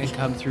veins and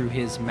come through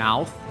his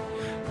mouth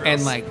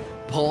and like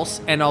pulse,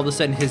 and all of a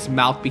sudden his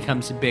mouth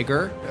becomes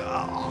bigger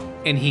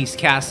and he's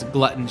cast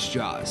Glutton's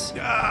Jaws.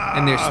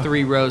 And there's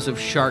 3 rows of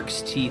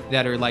shark's teeth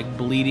that are like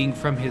bleeding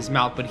from his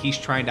mouth, but he's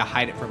trying to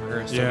hide it from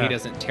her so he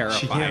doesn't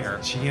terrify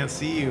her. She can't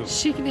see you.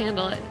 She can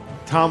handle it.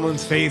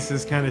 Tomlin's face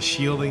is kind of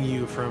shielding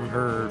you from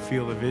her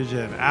field of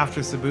vision. After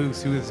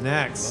Sabuks, who is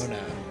next?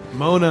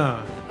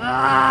 Mona.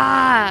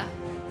 Ah!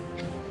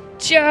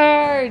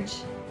 Charge!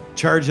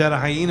 Charge at a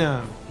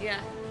hyena. Yeah.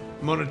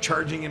 Mona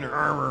charging in her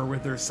armor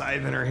with her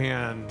scythe in her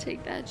hand.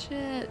 Take that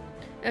shit.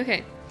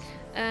 Okay.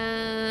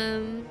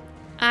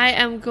 I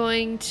am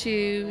going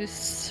to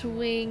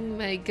swing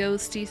my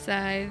ghosty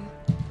scythe.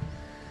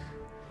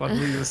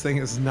 Luckily, this thing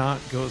is not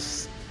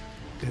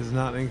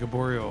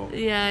incorporeal.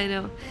 Yeah, I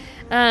know.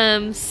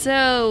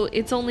 So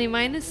it's only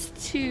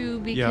 -2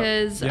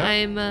 because Yep.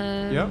 I'm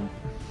Yep.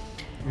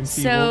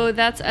 So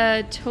that's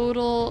a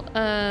total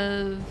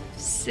of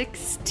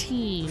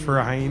 16. For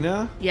a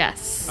hyena,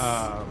 Yes.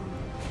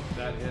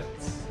 that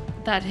hits.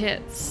 That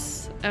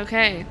hits.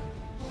 Okay.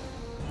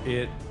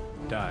 It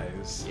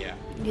dies. Yeah.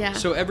 Yeah.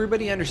 So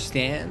everybody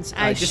understands,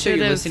 I just so should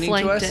you're have listening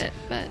to flanked us, it,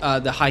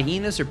 but the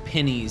hyenas are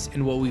pennies,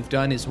 and what we've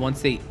done is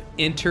once they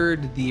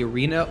entered the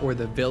arena or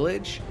the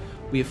village,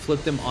 we have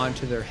flipped them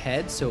onto their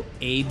head, so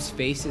Abe's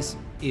face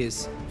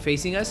is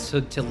facing us, so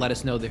to let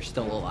us know they're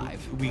still alive.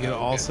 We could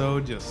also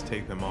just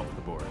take them off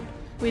the board.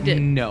 we did.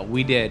 No,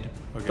 we did.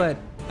 Okay. But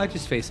I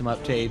just face them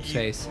up to Abe's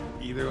face.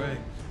 Either way.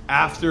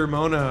 After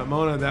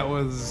Mona, that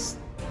was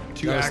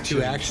two That was actions.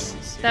 2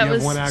 actions. That You have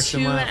was one action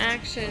 2 left.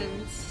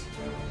 actions.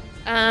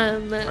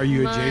 Are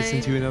you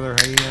adjacent to another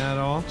hyena at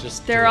all?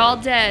 Just They're all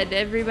dead.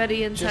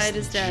 Everybody inside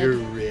is just dead.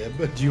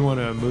 Drib. Do you want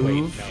to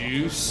move?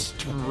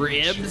 Juiced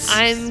ribs.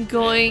 I'm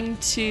going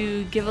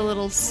to give a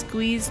little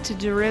squeeze to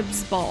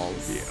Darib's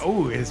balls.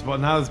 Oh,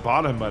 not his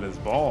bottom, but his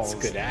balls.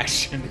 It's good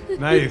action.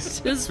 Nice.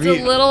 Just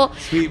Sweet. a little,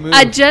 Sweet move.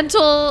 a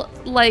gentle,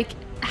 like,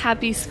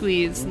 happy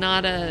squeeze,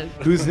 not a.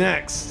 Who's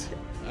next?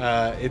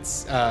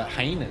 It's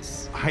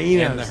hyenas.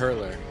 Hyenas. And the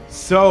hurler.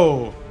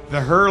 So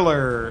the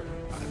hurler.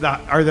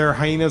 Are there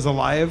hyenas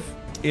alive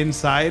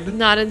inside?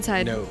 Not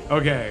inside. No.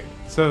 Okay.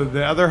 So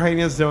the other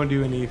hyenas don't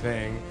do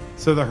anything.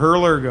 So the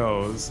hurler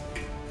goes.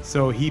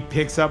 So he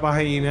picks up a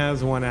hyena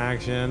as one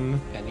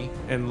action Penny.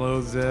 and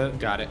loads it.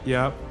 Got it.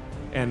 Yep.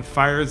 And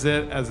fires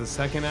it as a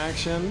second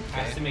action.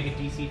 Has to make a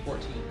DC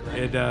 14, correct?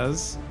 It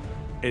does.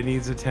 It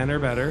needs a 10 or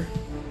better.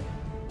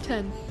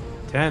 10.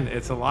 10.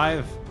 It's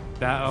alive.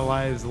 That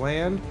alives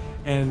land.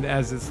 And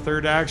as its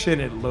third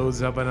action, it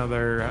loads up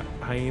another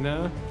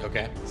hyena.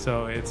 Okay.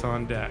 So it's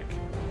on deck.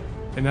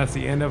 And that's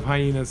the end of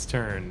Hyena's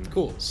turn.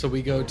 Cool. So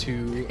we go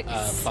to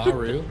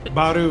Baru.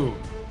 Baru.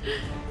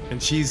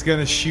 And she's going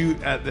to shoot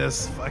at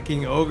this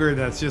fucking ogre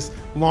that's just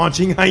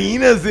launching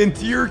hyenas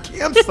into your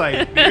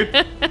campsite,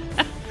 dude.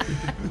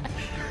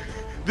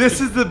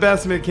 This is the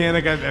best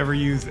mechanic I've ever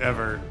used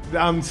ever.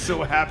 I'm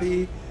so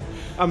happy.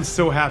 I'm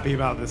so happy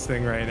about this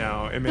thing right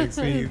now. It makes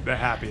me the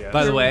happiest.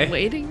 By the way,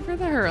 Waiting for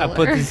the hurler. I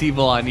put this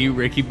evil on you,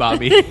 Ricky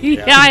Bobby.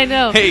 yeah, I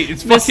know. Hey,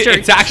 it's Mr. fucking,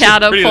 it's actually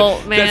Catapult,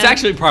 pretty, man. That's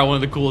actually probably one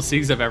of the coolest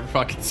things I've ever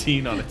fucking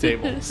seen on a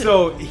table.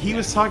 So he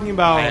was talking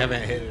about. I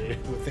haven't hit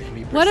it with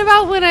any What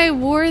about when I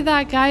wore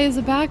that guy as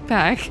a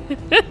backpack?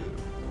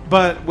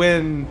 But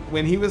when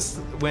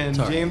Sorry.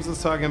 James was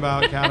talking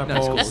about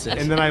catapults, cool.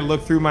 and then I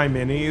looked through my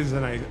minis,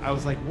 and I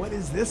was like, "What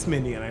is this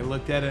mini?" And I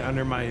looked at it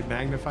under my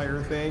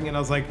magnifier thing, and I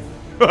was like,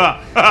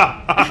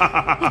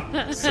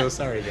 So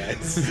sorry,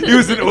 guys. "It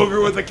was an ogre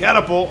with a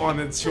catapult on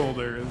its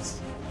shoulders."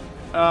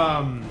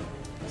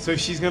 So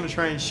she's gonna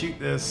try and shoot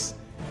this.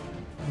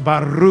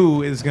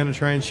 Baru is gonna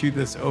try and shoot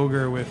this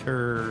ogre with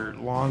her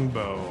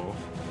longbow.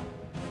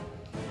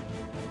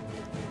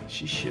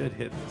 She should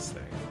hit this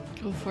thing.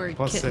 Go for it,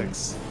 Plus kitten.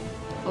 6.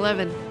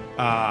 11.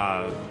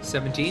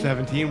 17?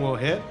 17 will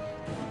hit.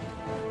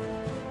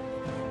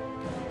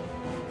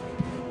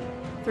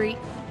 3.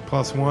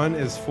 Plus 1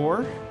 is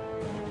 4.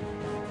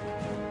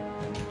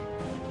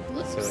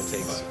 Whoops. So it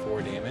takes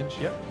 4 damage.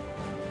 Yep.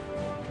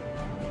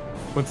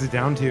 What's it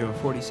down to?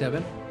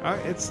 47. All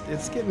right, it's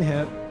getting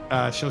hit.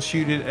 She'll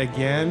shoot it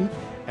again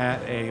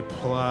at a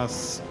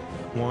plus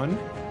 1.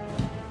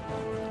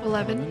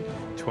 11.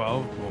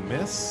 12 will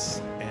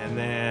miss. And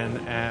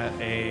then at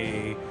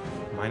a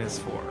minus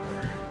 4.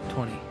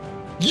 20.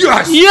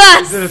 Yes!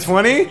 Yes! Is it a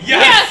 20?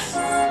 Yes!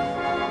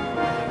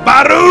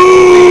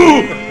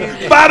 Baru!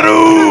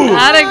 Baru!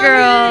 Atta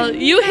girl.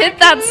 You hit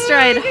that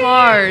stride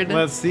hard.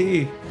 Let's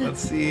see.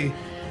 Let's see.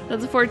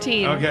 That's a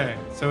 14. Okay,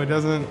 so it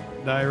doesn't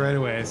die right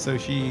away. So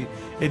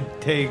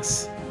it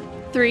takes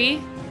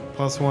 3.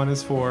 plus 1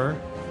 is 4.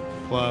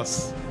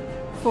 Plus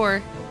 4.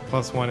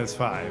 1 is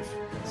 5.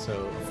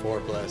 So 4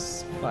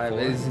 plus 5 4.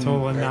 is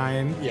Total of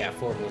 9. Yeah,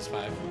 4 plus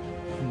 5.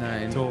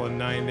 9. Total of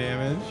 9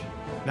 damage.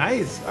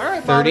 Nice. All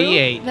right, Baru.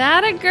 38.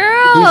 Atta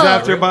girl. Who's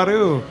after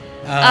Baru?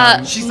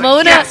 She's like,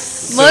 Mona,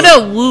 yes!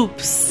 Mona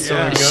whoops.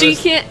 Yeah. She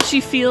can't,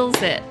 she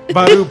feels it.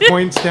 Baru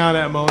points down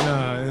at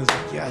Mona and is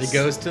like, yes. It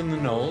goes to the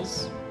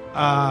knolls.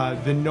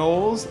 The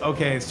knolls.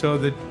 Okay, so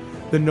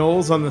the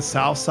knolls on the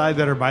south side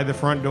that are by the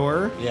front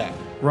door Yeah.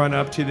 run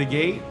up to the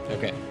gate,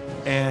 Okay.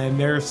 and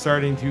they're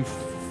starting to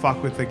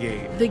fuck with the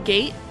gate. The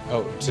gate?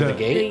 Oh, to the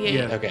gate? The gate.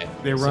 Yeah. Okay.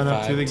 They So run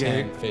up 5, to the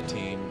 10, gate.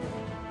 15,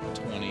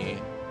 20,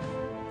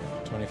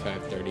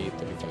 25, 30,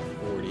 35,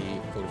 40,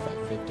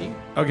 45, 50.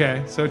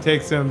 Okay, so it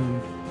takes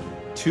them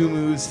 2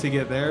 moves to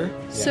get there.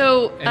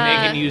 So, And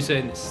they can use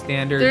a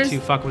standard there's- to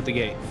fuck with the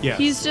gate. Yes.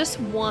 he's just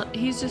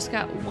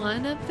got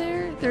one up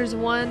there. There's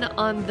one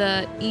on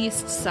the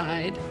east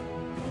side.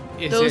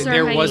 Those are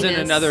There wasn't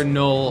hyenas. another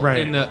knoll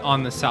Right.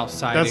 on the south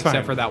side That's except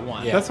fine. for that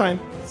one. Yeah. That's fine.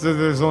 So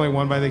there's only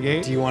one by the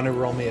gate. Do you want to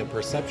roll me a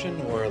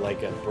perception or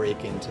like a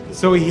break into the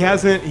So he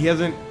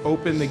hasn't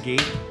opened the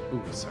gate.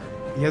 Ooh, sorry.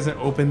 He hasn't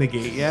opened the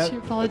gate yet.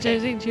 You're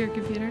apologizing to your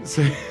computer.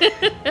 So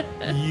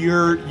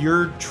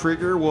your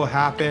trigger will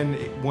happen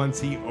once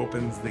he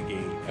opens the gate.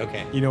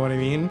 Okay. You know what I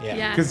mean? Yeah.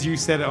 Yeah. Because you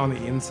said it on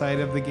the inside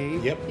of the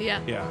gate. Yep. Yeah.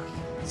 Yeah.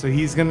 So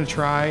he's gonna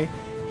try.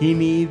 He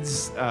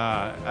needs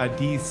a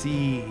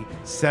DC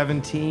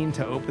 17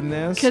 to open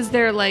this. Because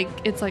they're like,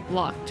 it's like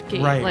locked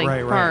gate, Right, like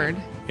right, right. barred.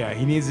 Yeah,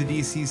 he needs a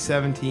DC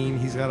 17.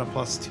 He's got a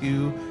plus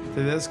 2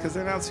 to this because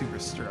they're not super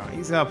strong.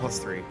 He's got a plus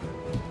 3.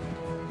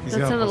 He's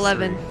That's got a an plus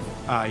 11.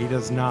 3. He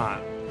does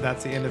not.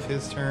 That's the end of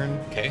his turn.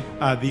 Okay.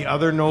 The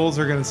other gnolls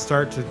are going to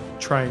start to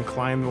try and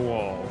climb the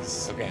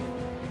walls. Okay.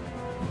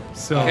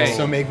 So, Okay.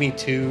 So make me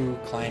 2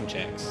 climb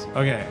checks.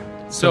 okay.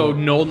 So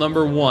knoll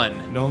number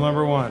 1. Gnoll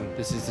number 1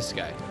 This is this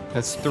guy.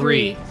 That's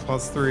 3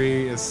 plus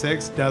 3 is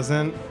 6.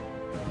 Doesn't.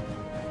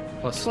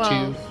 plus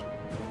 12.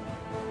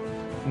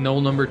 2.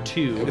 Knoll number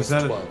 2. It Is was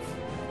that a- 12.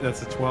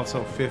 That's a 12,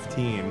 so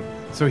 15.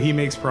 So he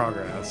makes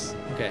progress.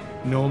 Okay.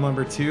 Knoll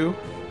number 2.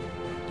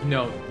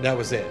 No. That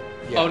was it.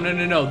 Yeah. Oh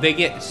no. They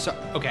get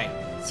okay.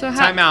 So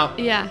Time out.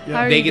 Yeah. Yeah.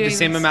 How are They you get the doing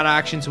same this? amount of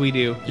actions we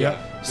do. Yep.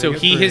 So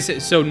They get 3.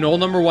 so Knoll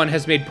number 1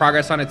 has made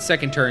progress on its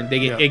second turn.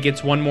 Yeah. It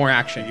gets one more He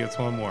action. gets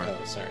one more.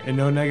 Oh, sorry. And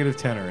no negative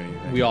 10 or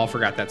anything. We all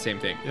forgot that same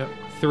thing. Yep.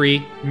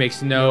 3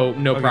 makes no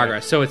Okay.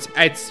 progress. So it's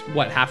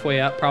what, halfway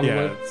up probably?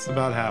 Yeah, it's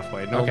about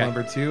halfway. Knoll Okay.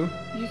 number 2.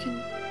 You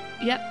can.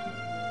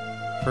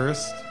 Yep.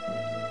 First,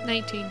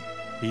 19.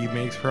 he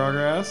makes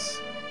progress.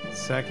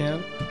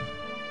 Second,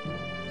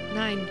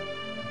 9.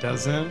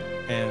 doesn't.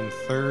 And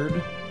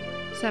third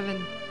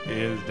 7.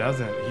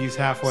 doesn't. He's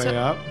halfway So-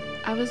 up.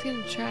 I was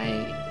gonna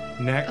try.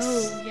 Next.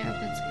 Oh yeah,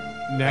 that's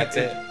good. Next. That's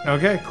it.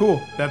 Okay,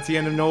 cool. That's the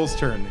end of Knoll's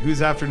turn.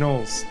 Who's after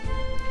Knoll's?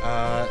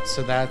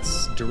 So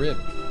that's Darib.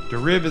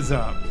 Darib is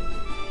up.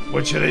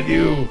 What should I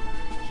do?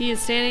 He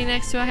is standing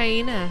next to a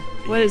hyena.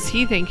 What does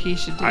he think he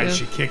should do? I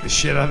should kick the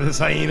shit out of this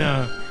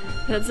hyena.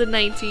 That's a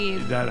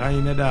 19. That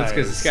hyena dies. That's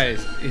because this guy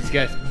he's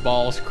got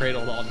balls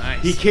cradled all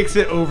nice. He kicks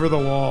it over the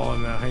wall,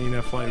 and the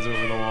hyena flies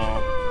over the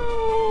wall.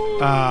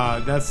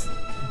 That's.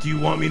 Do you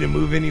want me to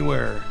move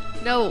anywhere?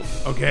 No,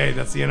 Okay,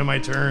 that's the end of my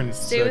turn.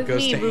 stay So with it goes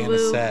me, to boo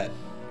boo. Anisette.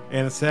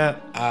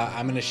 Anisette.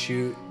 I'm gonna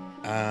shoot.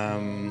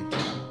 Can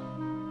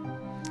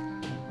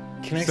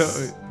I?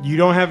 So you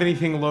don't have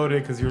anything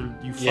loaded because you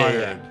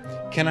fired.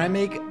 Yeah. Can I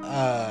make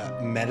a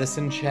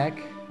medicine check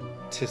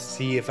to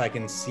see if I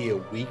can see a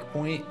weak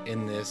point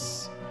in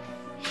this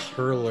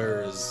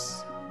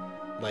hurler's?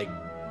 Like,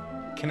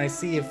 can I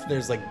see if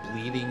there's like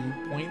bleeding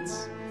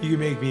points? You can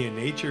make me a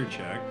nature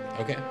check.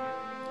 Okay,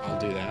 I'll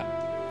do that.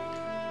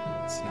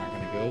 It's not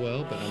gonna go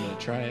well, but I'm gonna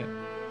try it.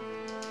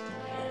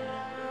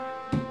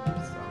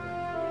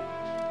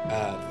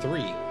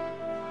 3.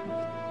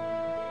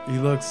 He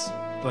looks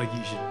like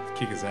you should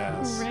kick his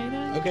ass. Right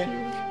on Okay.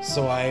 cue.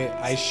 So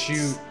I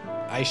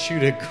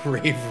shoot a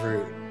grave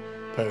root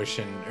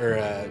potion or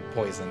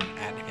poison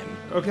at him.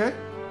 Okay.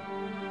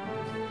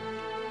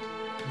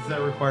 Does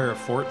that require a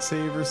fort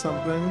save or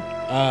something?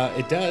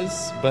 It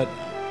does, but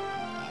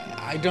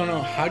I don't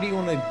know. How do you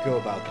want to go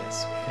about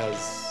this?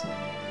 Because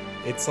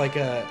it's like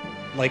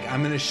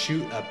I'm gonna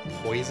shoot a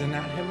poison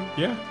at him,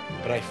 Yeah.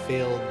 but I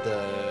failed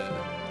the.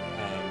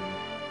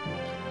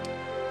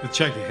 The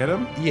check to hit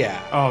him?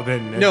 Yeah. Oh,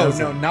 then it No,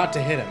 doesn't. not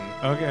to hit him.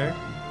 Okay.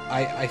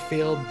 I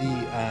failed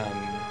the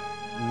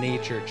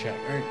nature check.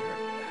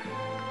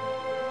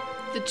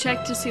 The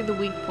check to see the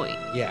weak point.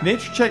 Yeah.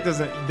 Nature check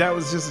doesn't. That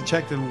was just a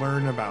check to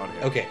learn about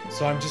it. Okay,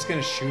 so I'm just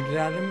gonna shoot it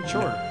at him.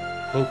 Sure.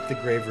 Hope the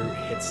grave root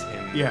hits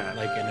him. Yeah.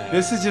 Like in a.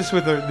 This is just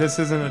with a. This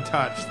isn't a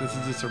touch. This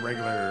is just a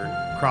regular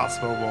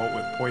crossbow bolt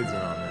with poison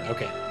on it.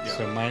 Okay, Yeah.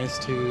 so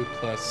 -2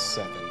 plus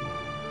 7.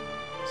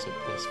 So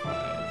plus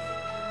 5.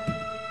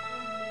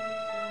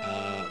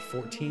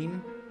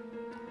 14?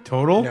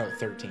 Total. No,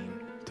 13.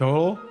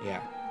 Total. Yeah.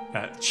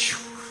 That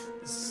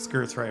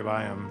skirts right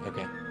by him.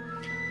 Okay.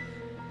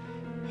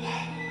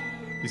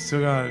 You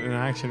still got an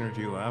action or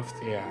 2 left.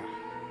 Yeah.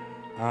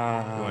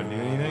 You want to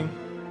do anything?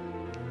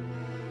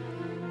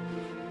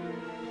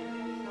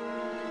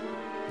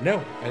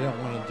 No, I don't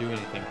want to do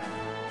anything.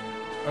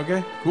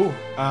 Okay. Cool.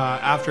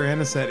 After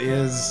Anisette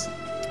is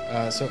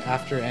So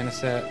after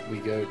Anisette, we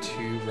go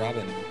to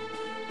Robin.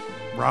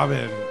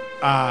 Robin.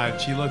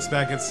 She looks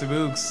back at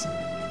Sabooks.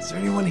 Is there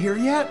anyone here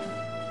yet?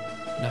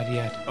 Not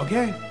yet.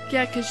 Okay.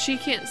 Yeah, because she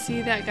can't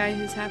see that guy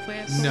who's halfway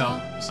up the No.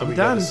 wall. So I'm we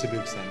done. go to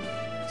Sabooks then.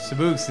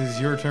 Sabooks, is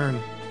your turn.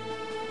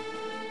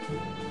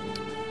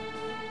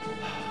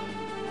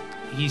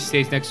 He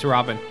stays next to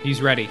Robin.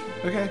 He's ready.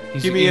 Okay.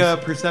 He's- Give me a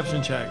he's-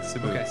 perception check,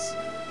 Sabooks.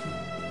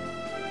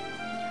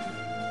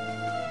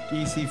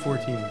 DC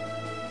 14.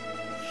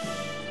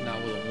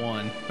 Not with a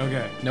 1.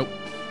 Okay. Nope.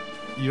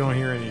 You don't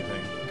hear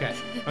anything. Okay.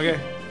 Okay.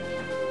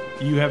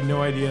 You have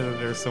no idea that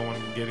there's someone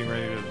getting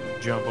ready to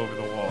jump over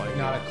the wall.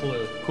 Not a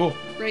clue. Cool.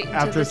 Right into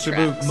After the trap.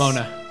 Sabooks.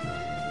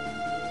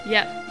 Mona.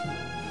 Yep.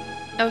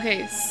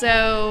 Okay,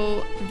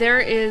 so there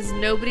is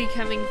nobody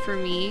coming for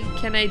me.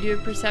 Can I do a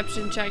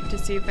perception check to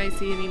see if I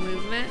see any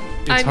movement?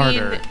 It's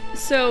harder.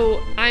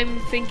 So I'm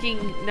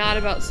thinking not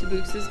about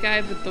Sabooks'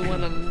 guy, but the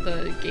one on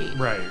the gate.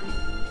 Right.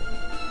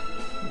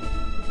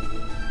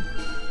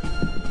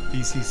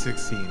 DC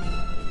 16.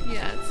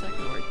 Yeah, it's not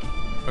gonna work.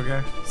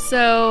 Okay.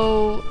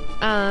 So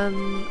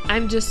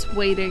I'm just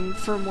waiting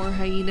for more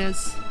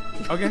hyenas.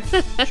 Okay.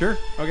 Sure.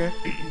 Okay.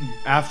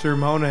 After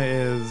Mona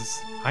is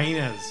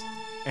hyenas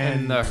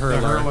And the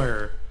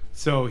hurler.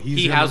 So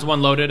He has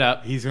one loaded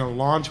up. He's gonna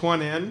launch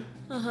one in.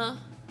 Uh-huh.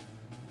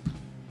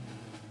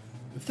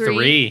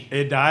 3.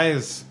 It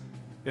dies.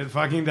 It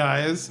fucking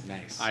dies.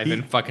 Nice.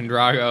 Ivan fucking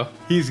Drago.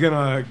 He's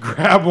gonna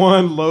grab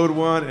one, load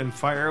one, and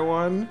fire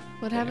one.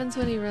 What happens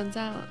when he runs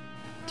out?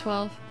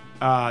 12.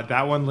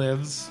 That one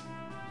lives.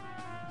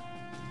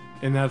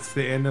 And that's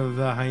the end of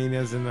the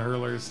hyenas and the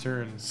hurler's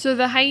turn. So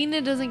the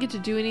hyena doesn't get to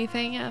do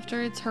anything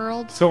after it's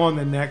hurled? So on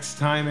the next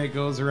time it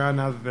goes around,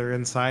 now that they're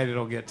inside,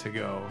 it'll get to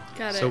go.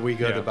 Got it. So we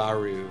go Yeah. to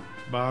Baru.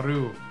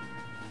 Baru.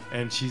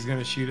 And she's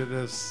gonna shoot at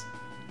this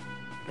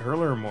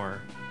hurler more.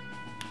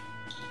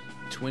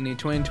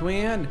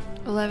 Twin.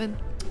 11.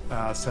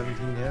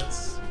 17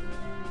 hits.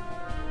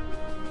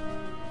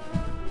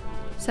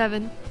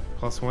 7.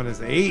 Plus 1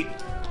 is 8.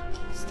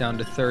 It's down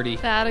to 30.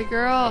 That a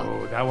girl.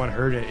 Oh, that one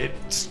hurt it. It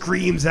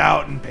screams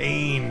out in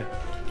pain.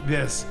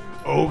 This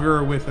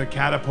ogre with a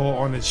catapult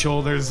on its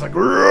shoulders, like,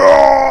 "Roar!"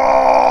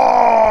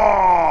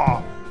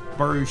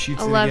 Baru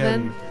shoots 11. it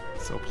again.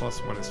 So plus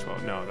 1 is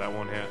 12. No, that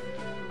won't hit.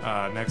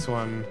 Next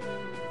one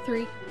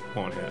 3.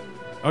 won't hit.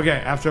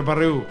 Okay, after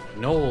Baru,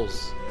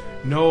 Knowles.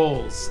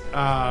 Knowles.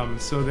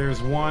 So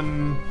there's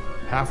one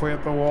halfway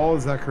up the wall.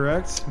 Is that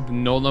correct?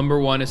 Knoll number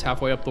 1 is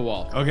halfway up the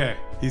wall. Okay,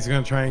 he's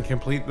gonna try and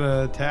complete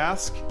the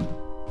task.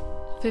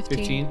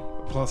 15.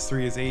 Plus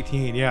 3 is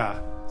 18. Yeah.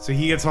 So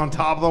he gets on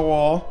top of the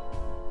wall.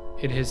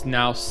 It has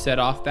now set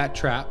off that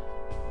trap,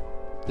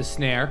 the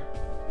snare,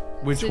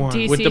 Which It's a one?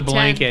 DC with the 10.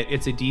 blanket.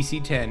 It's a DC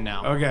 10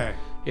 now. Okay.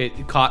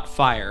 It caught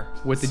fire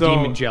with the So,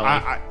 demon jelly.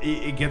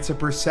 it gets a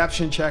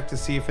perception check to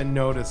see if it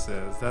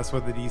notices. That's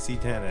what the DC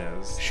 10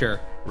 is, Sure.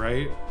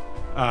 right?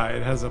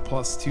 It has a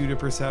plus 2 to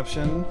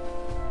perception.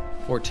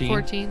 14.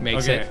 14.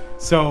 Makes Okay. it.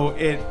 So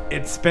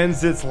it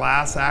spends its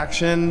last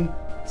action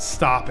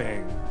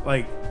stopping,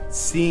 like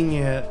seeing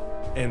it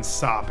and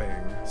stopping.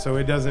 So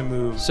it doesn't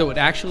move. So it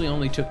actually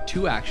only took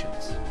 2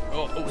 actions.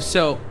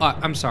 So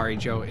I'm sorry,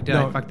 Joe. Did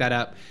No. I fuck that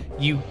up?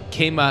 You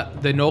came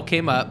up. The knoll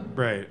came up.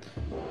 Right.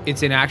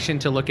 It's an action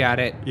to look at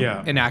it.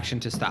 Yeah. An action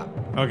to stop.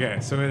 Okay.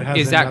 So it has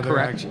Is that another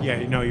correct? action.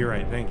 Yeah, no, you're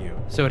right. Thank you.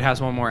 So it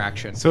has one more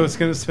action. So it's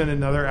going to spend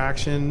another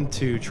action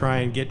to try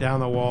and get down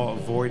the wall,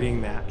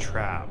 avoiding that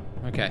trap.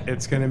 Okay.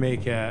 It's going to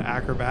make an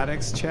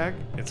acrobatics check.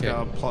 It's Okay.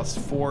 got a plus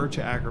 4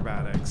 to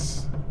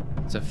acrobatics.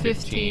 It's a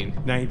 15.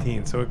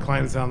 19. So it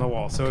climbs down the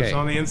wall. So it's Okay.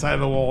 on the inside of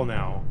the wall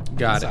now.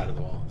 Got Inside it. of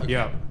the wall. Okay.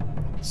 Yep.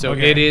 So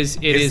Okay. it is.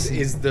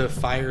 Is the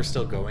fire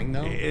still going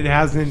though? It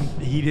hasn't.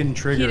 He didn't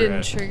trigger He didn't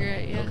it. trigger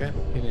it yet. Okay.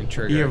 It didn't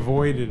trigger. He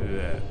avoided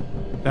it.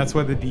 That's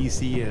what the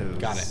DC is.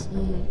 Got it.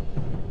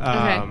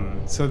 Okay.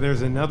 So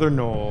there's another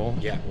knoll.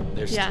 Yeah.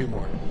 There's Yeah. 2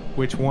 more.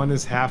 Which one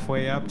is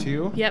halfway up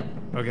to? Yep.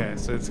 Okay,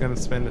 so it's gonna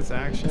spend its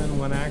action,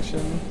 one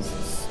action.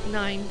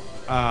 9.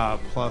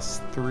 Plus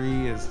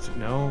 3 is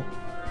no.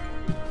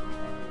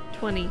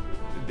 20.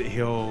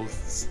 He'll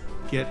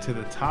get to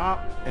the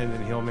top, and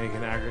then he'll make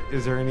an aggregate.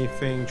 Is there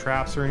anything,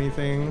 traps or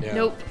anything? Yeah.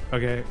 Nope.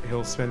 Okay,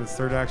 he'll spend his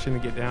third action to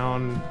get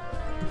down.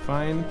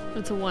 Fine.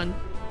 It's a 1.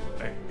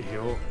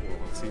 Well,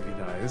 let's see if he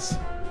dies.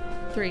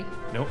 3.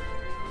 Nope.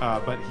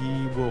 But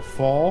he will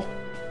fall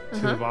to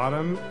the Uh-huh.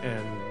 bottom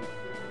and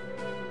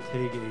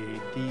take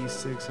a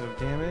d6 of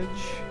damage.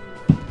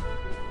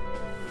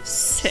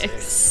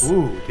 6.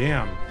 Ooh,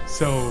 damn.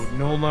 So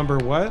knoll number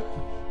what?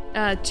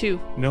 2.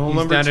 Knoll He's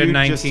number down to 2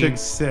 just 19. took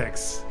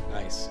 6.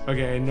 Nice.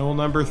 Okay, knoll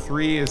number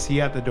 3, is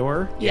he at the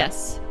door?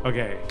 Yes.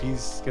 Okay,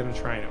 he's gonna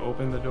try and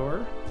open the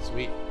door.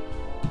 Sweet.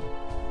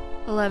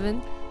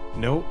 11.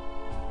 Nope.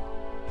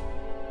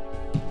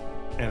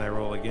 And I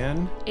roll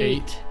again.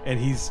 8. And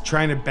he's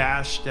trying to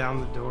bash down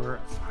the door.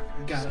 Fuck,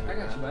 I got it.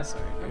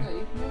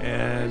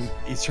 And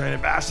he's trying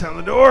to bash down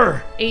the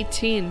door.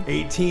 18.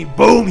 18.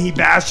 Boom! He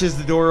bashes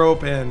the door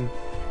open.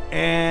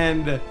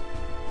 And This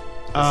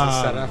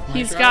is set off my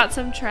He's trap? got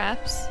some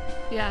traps.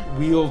 Yeah.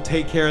 we'll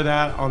take care of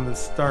that on the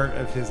start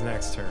of his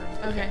next turn.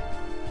 Okay.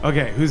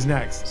 Okay, who's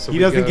next? So he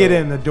we doesn't go- get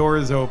in. The door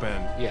is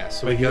open. Yeah.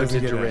 So But we he go to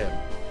doesn't get in.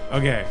 Darib.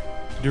 Okay,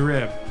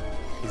 Darib.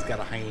 He's got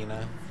a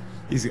hyena.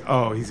 He's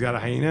got a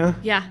hyena.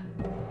 Yeah.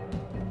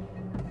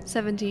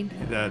 17.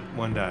 That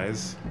one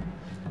dies.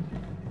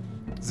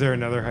 Is there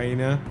another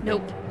hyena?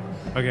 Nope.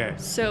 Okay.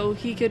 So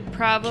he could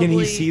probably. Can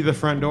he see the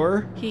front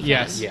door? He can.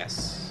 Yes.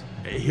 Yes.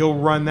 He'll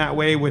run that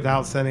way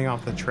without setting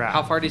off the trap.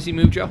 How far does he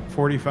move, Joe?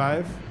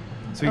 45.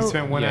 So he Oh.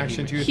 spent one Yeah,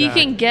 action to He attack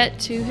can get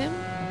to him.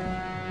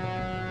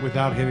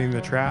 without hitting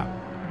the trap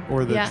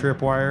or the Yeah.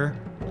 tripwire.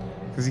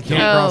 Because he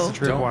can't Oh. cross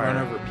the Don't run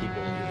tripwire. over people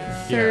either.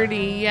 30.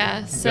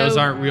 Yeah. So Those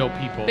aren't real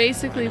people.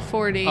 basically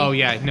 40. Oh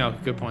yeah, no,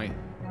 good point.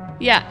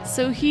 Yeah.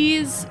 So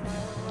he's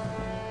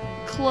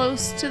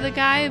close to the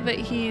guy, but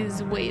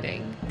he's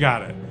waiting.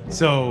 Got it.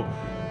 So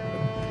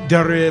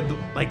Darib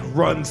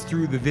runs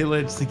through the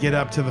village to get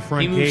up to the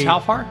front He gate. moves how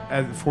far?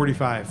 At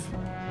 45.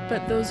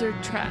 But those are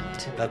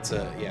trapped. That's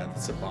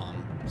a bomb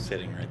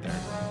sitting right there.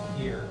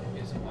 Here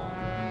is a bomb.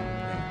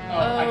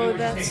 Oh,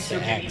 that's- The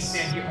X.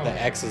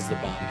 The X is the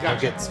bomb. He'll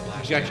get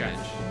splash Gotcha. damage.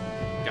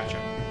 Gotcha.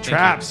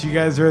 Traps. You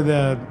guys are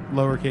the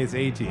lowercase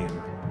a team.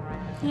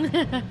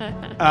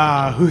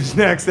 Who's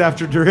next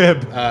after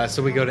Darib?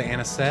 So we go to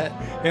Anisette.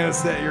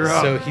 Anisette, you're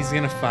up. So he's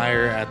gonna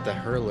fire at the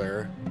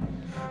hurler.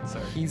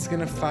 He's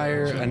gonna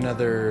fire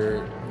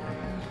another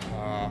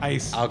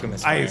Ice.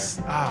 alchemist fire.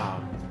 Ice.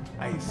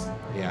 Ice.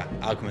 Yeah,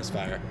 alchemist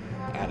fire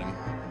at him.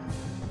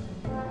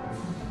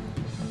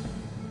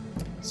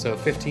 So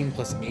 15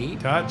 plus 8.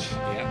 Touch.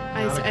 Yeah.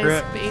 Ice, Not a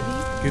crit. ice,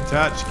 baby. Good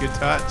touch. Good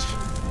touch.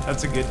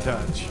 That's a good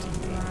touch.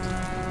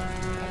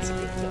 That's a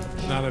good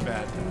touch. Not a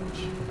bad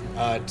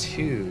touch.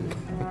 2.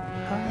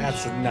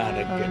 That's not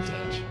a good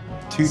touch.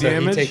 2 So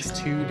damage. he takes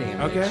 2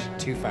 damage. Okay.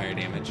 2 fire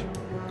damage.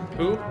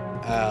 Who?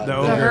 The The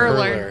ogre.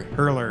 hurler.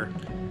 Hurler.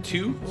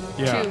 2?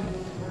 Yeah. 2.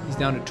 He's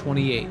down to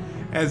 28.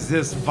 As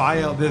this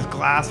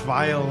glass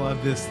vial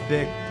of this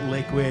thick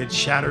liquid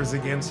shatters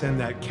against him,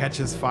 that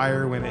catches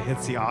fire when it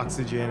hits the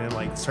oxygen and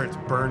like starts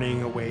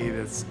burning away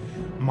this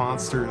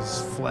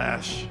monster's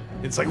flesh.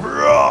 It's like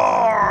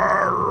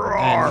roar, roar.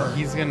 And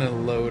he's gonna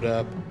load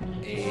up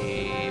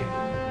a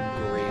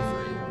grave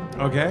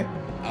root. Okay,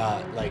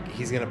 Like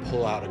he's gonna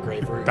pull out a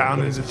grave root. bound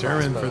put and his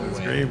determined for crossbow this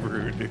away. grave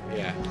root.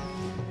 Yeah.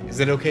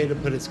 Is it okay to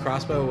put his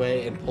crossbow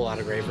away and pull out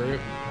a grave root?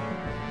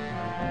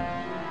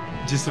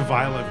 Just a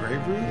vial of grave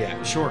root?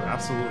 Yeah. Sure,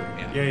 absolutely.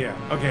 Yeah.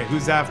 Yeah. Okay,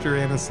 who's after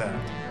Anisette?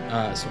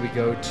 So we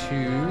go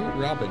to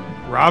Robin.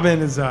 Robin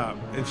is up,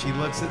 and she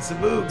looks at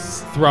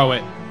Sabooks. Throw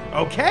it.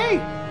 Okay.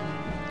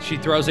 She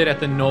throws it at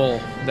the knoll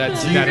that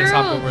You- is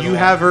up over the You wall.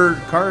 have her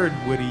card,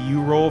 Woody.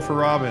 You roll for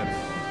Robin.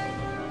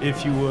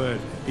 If you would,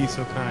 be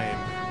so kind.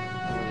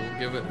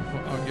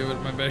 I'll give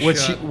it my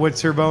best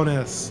What's her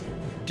bonus?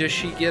 Does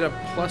she get a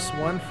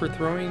 +1 for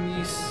throwing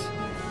these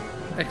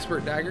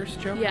expert daggers,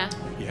 Joe? Yeah.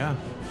 Yeah,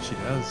 she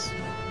does.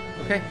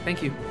 Okay,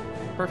 thank you.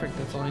 Perfect.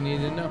 That's all I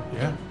needed to know.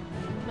 Yeah.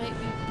 Might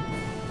be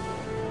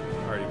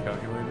Already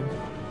calculated.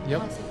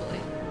 Yep. possibly.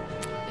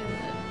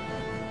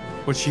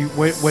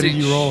 What did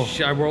you roll?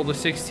 I rolled a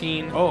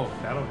 16. Oh,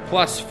 that'll hit.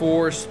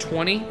 +4 is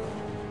 20.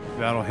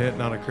 That'll hit,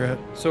 not a crit.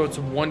 So it's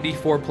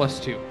 1d4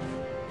 +2.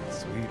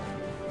 Sweet.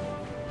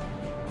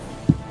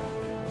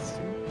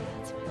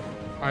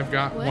 I've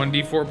got What?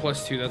 1d4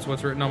 +2. That's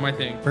what's written on my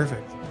thing.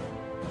 Perfect.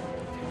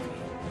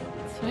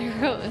 That's what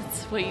I wrote.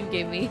 That's what you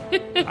gave me.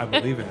 I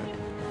believe in it.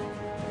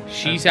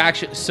 She's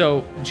actually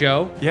so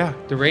Joe. Yeah.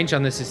 The range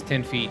on this is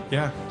 10 feet.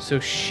 Yeah. So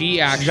she She's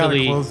got to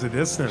actually close the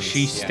distance.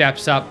 she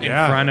steps up in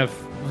Yeah. front of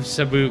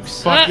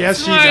Sabooks. Fuck yes,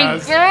 That's she my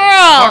does.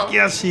 girl. Fuck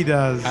yes, she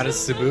does. How does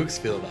Sabooks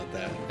feel about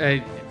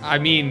that? I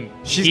mean,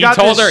 She's he got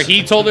told this- her.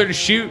 He told her to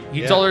shoot.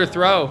 He Yeah. told her to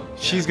throw.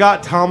 She's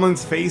got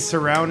Tomlin's face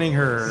surrounding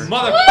her.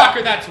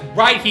 Motherfucker, that's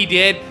right. He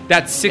did.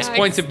 That's 6 Nice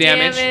points of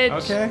damage.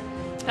 Okay.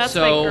 That's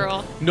So my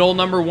girl. Knoll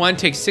number 1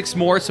 takes 6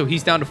 more, so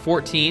he's down to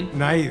 14.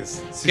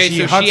 Nice. So Okay,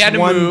 so hucks she had to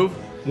move.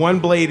 one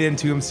blade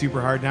into him super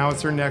hard. Now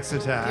it's her next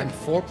attack. And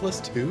 4 +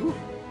 2?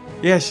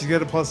 Yeah, she's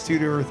got a +2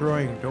 to her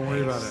throwing. Don't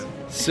worry about it.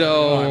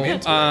 So I'm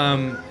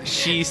into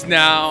she's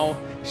now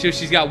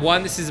she's got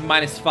 1. This is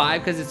 -5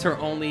 because it's her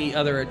only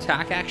other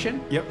attack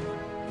action. Yep.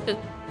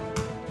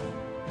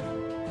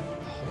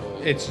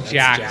 It's that's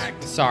jacked.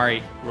 jacked.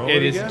 Sorry, Roll it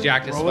it is again.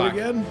 jacked as Roll fuck. it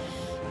again.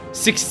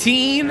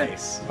 16.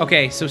 Nice.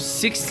 Okay, so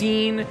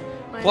 16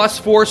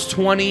 +4 is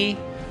 20,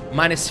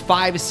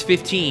 -5 is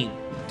 15.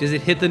 Does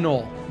it hit the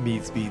knoll?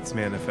 Meets Beats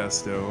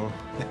Manifesto.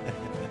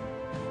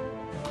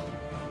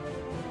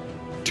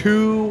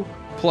 2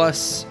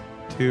 plus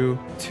 2.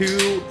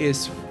 2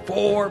 is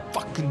 4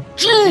 fucking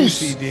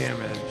Juicy juice.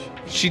 damage.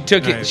 She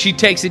took it. Nice. She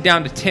takes it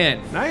down to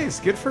 10. Nice.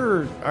 Good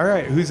for. All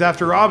right. Who's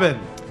after Robin?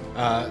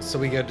 So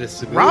we go to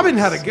Sabooks. Robin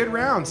had a good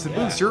round. Sabooks,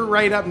 Yeah. you're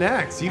right up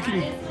next. You That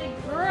can. is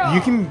my girl.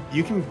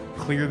 You can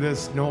clear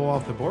this knoll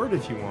off the board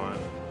if you want,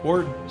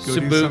 or go do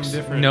something Sabooks.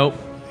 different. Nope.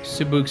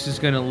 Sabooks is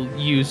gonna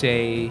use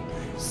a Get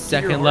your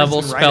second horse level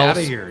and ride spell.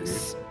 outta here, dude.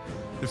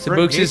 The front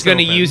Sabooks is gate's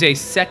gonna open. use a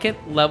second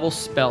level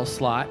spell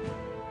slot.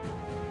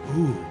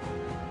 Ooh.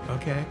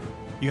 Okay.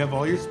 You have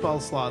all your spell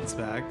slots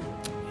back.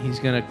 He's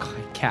gonna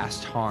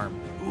cast harm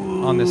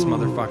on this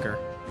motherfucker.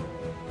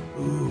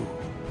 Ooh.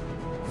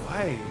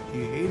 Why do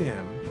you hate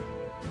him?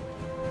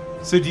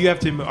 So do you have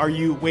to? Are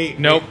you wait?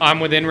 Nope. wait. I'm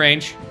within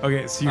range.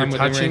 Okay. So you're I'm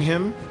within touching range.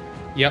 him.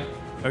 Yep.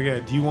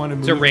 Okay. Do you want to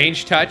move? It's a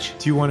range touch.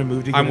 Do you want to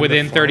move to get I'm him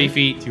within to 30 flank?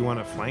 feet. Do you want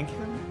to flank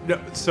him? No.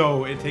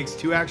 So it takes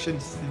 2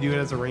 actions to do it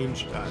as a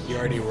range touch. You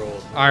already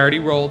rolled. I already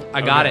rolled.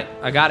 I got Okay. it.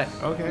 I got it.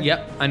 Okay.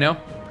 Yep. I know.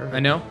 Perfect. I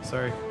know.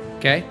 Sorry.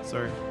 Okay.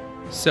 Sorry.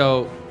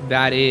 So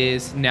that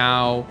is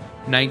now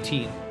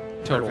 19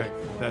 total.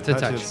 Perfect. That to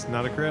touch. touches,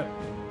 not a crit.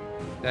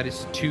 That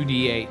is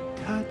 2d8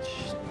 Touch.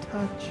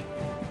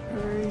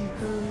 Hurry,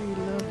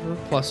 love.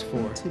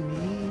 +4. To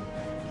me.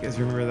 You guys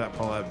remember that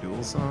Paul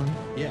Abdul song?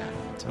 Yeah.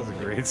 That was a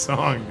great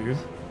song, dude.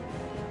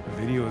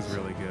 The video was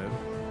really good.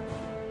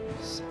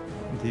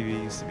 TV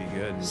used to be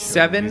good. and showed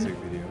 7. music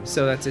videos.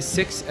 So that's a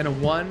 6 and a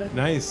 1.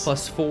 Nice.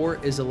 +4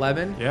 is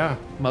 11. Yeah.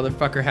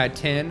 Motherfucker had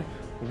 10.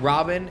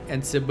 Robin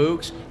and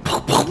Sabooks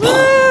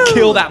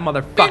kill that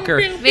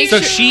motherfucker. Make So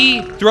sure-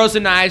 she throws the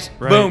knives,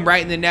 Right. boom,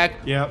 right in the neck,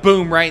 Yep.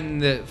 boom, right in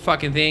the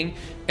fucking thing.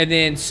 And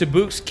then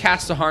Sabooks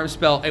casts a harm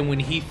spell, and when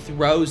he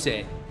throws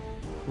it,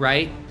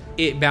 right,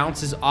 it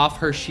bounces off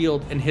her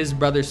shield and his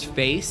brother's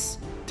face.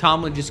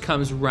 Tomlin just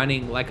comes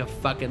running like a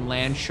fucking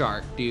land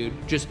shark, dude.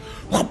 Just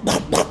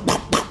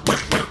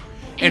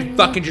and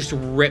fucking just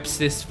rips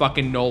this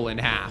fucking knoll in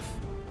half.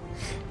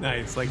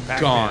 Nice. Like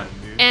Pac-Man, Gone.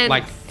 dude. And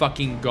Like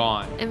fucking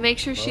gone. and make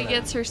sure she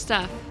gets her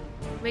stuff.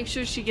 Make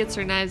sure she gets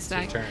her knives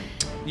back. Turn.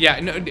 Yeah,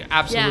 no,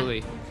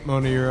 absolutely.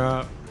 Mona, you're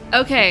up.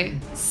 Okay,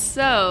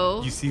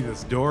 so You see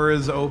this door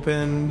is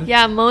opened.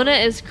 yeah, Mona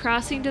is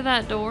crossing to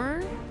that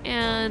door,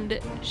 and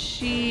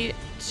she's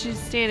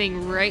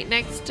standing right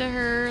next to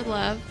her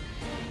love,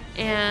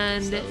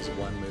 and So that was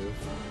 1 move.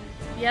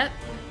 yep,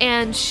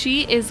 and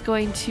she is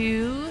going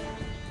to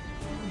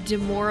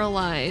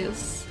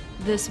demoralize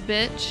this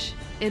bitch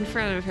in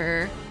front of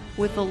her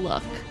with a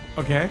look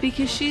Okay.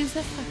 because she's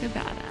a fucking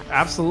badass.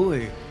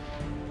 Absolutely.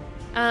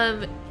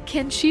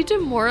 Can she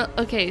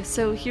Okay,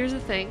 so here's the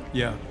thing.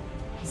 Yeah.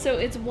 So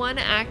it's one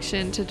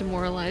action to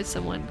demoralize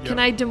someone. Yep. Can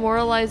I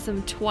demoralize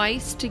them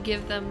twice to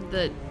give them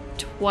the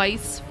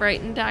twice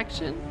frightened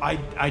action?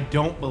 I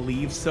don't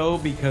believe so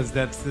because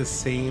that's the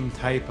same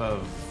type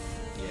of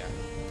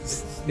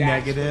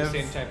negative.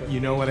 You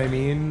know what I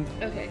mean?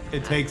 Okay.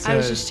 It takes. I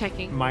was a just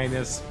checking.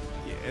 Minus.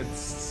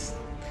 It's.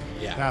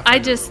 Yeah. half I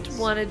of just yours.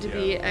 wanted to Yeah.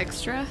 be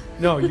extra.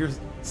 No, you're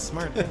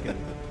smart thinking.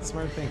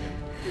 Smart thinking.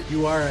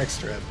 You are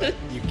extra, but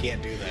you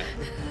can't do that.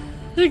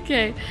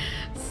 Okay.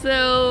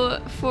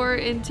 So for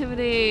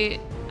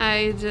intimidate,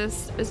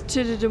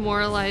 to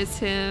demoralize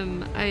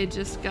him, I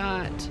just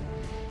got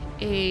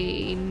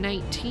a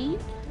 19.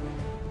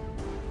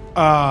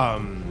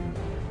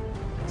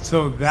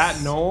 So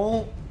that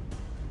knoll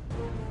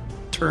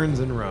turns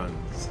and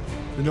runs.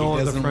 The knoll He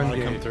at the doesn't front want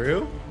to come gate.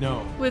 through.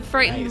 No. With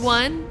frightened Nice.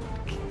 1.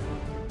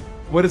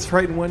 What does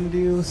Frighten One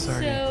do?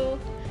 Sorry. So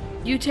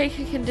you take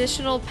a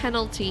conditional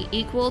penalty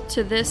equal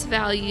to this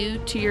value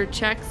to your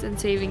checks and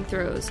saving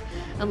throws.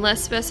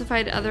 Unless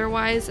specified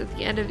otherwise, at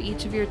the end of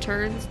each of your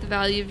turns, the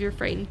value of your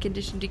frightened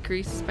condition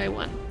decreases by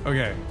 1.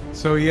 Okay.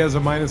 So he has a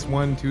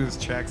 -1 to his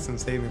checks and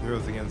saving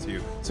throws against you.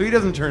 So he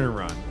doesn't turn and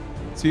run.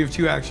 So you have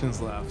 2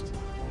 actions left.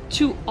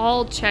 To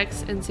all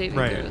checks and saving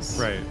throws.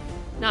 Right.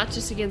 Not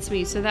just against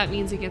me, so that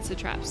means against the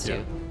traps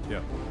too. Yeah. Yeah.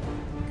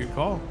 Good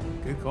call.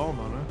 Good call,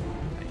 Mona.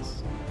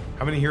 Nice.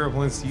 How many hero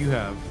points do you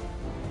have?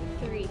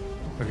 3.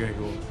 Okay,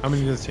 cool. How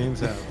many does James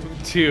have?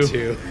 2.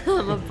 2.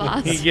 I'm a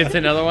boss. He gets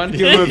another one.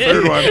 Give him a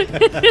third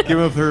one. Give him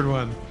a third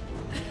one.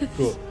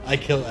 Cool. I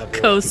kill everyone.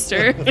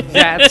 Coaster.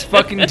 That's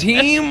fucking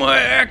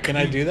teamwork. Can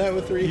I do that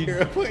with 3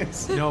 hero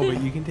points? No,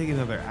 but you can take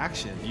another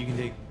action. You can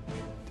take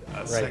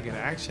a second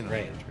action on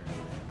Right. your turn.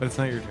 But it's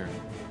not your turn.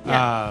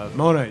 Yeah.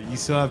 Mona, you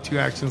still have 2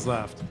 actions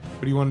left.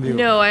 What do you want to do?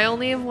 No, I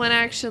only have 1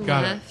 action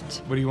Got left.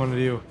 it. What do you want to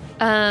do?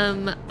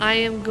 I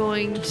am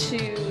going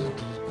to.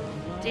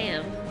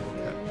 Damn.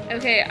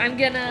 Okay, I'm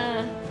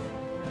gonna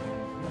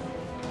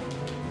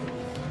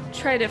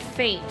try to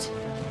faint.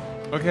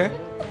 Okay.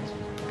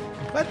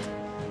 What?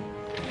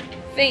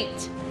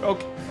 Faint.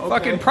 Okay.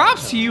 Fucking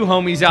props to you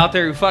homies out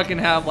there who fucking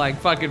have like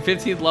fucking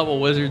 15th level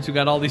wizards who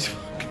got all these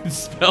fucking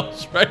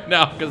spells right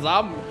now, because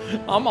I'm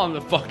on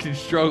the fucking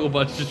struggle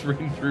bus just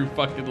reading through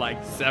fucking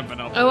like 7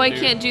 of them. Oh, I dude.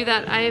 can't do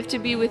that. I have to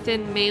be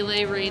within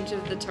melee range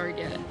of the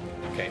target.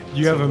 Okay.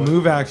 You have a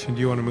move action.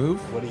 Do you want to move?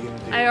 What are you gonna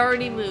do? I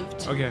already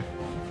moved. Okay.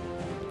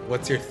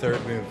 What's your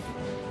third move?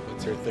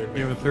 What's your third move?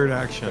 You have a third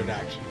action. Third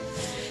action.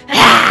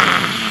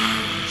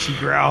 She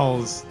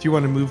growls. Do you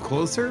want to move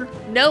closer?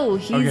 No,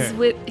 he's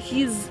Okay.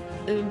 he's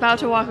about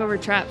to walk over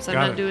traps. I'm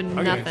Got not it. doing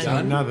Okay, nothing.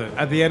 so nothing.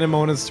 At the end of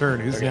Mona's turn,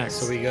 who's Okay, next?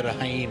 so we go to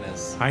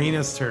hyenas.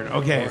 Hyena's turn.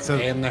 Okay, so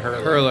and the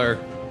hurler. Hurler.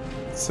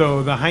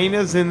 the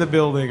hyenas in the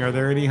building. Are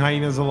there any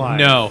hyenas alive?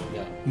 No.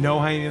 No. No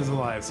hyenas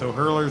alive. So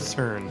Hurler's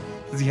turn.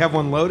 Does he have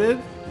one loaded?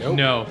 Nope.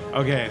 No.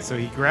 Okay, so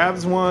he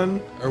grabs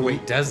one. Or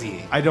wait, does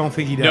he? I don't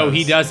think he does. No,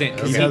 he doesn't.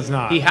 'cause He does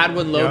not. He had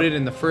one loaded Yep.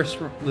 in the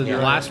the Yeah.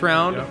 last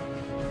round. Yep.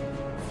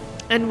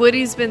 And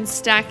Woody's been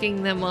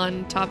stacking them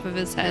on top of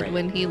his head Right.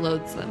 when he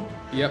loads them.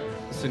 Yep.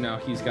 So now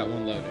he's got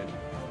one loaded.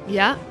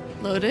 Yeah,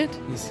 loaded,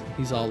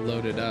 He's all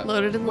loaded up.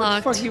 loaded and What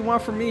locked. the fuck do you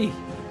want from me?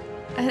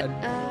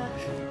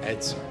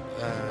 It's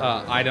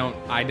I don't.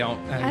 I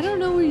don't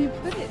know where you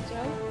put it,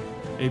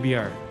 Joe.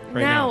 ABR.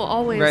 Right now, now.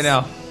 always. Right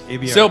now.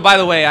 ABR. So, by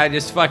the way, I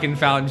just fucking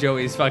found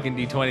Joey's fucking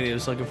D20 that he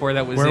was looking for.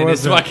 That was Where in was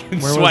his it? fucking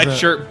Where was it?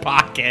 sweatshirt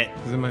pocket.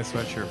 It's in my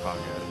sweatshirt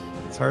pocket.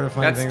 It's hard to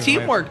find That's things.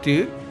 teamwork,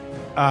 dude.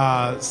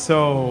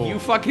 So You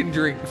fucking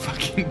drink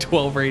fucking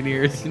 12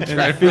 Rainiers and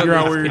try and to figure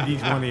out fill where your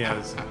these- D20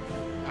 is.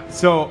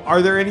 So,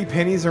 are there any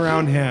pennies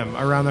around him,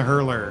 around the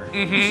Hurler?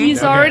 He's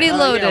Okay. already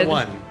loaded. Yeah,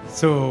 one.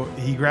 So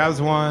he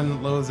grabs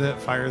one, loads it,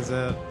 fires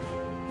it.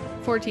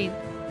 14.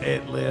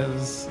 It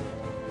lives.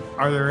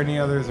 Are there any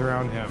others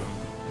around him?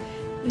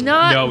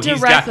 Not No,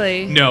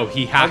 directly. no,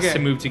 he has Okay. to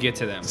move to get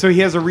to them. So he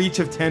has a reach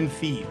of 10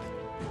 feet.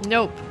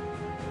 Nope.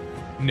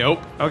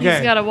 Nope. Okay.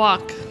 He's got to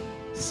walk.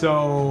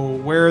 So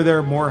where are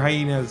there more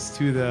hyenas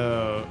to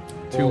the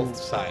Both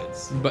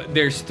sides. But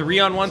there's 3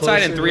 on one Closer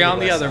side and to 3 the on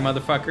the west other, side.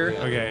 motherfucker. Yeah.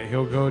 Okay,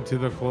 he'll go to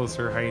the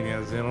closer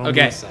hyenas. It'll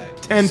Okay. be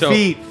Side. 10 So,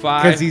 feet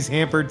 5. because he's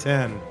hampered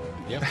 10.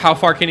 Yep. How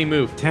far can he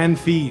move? 10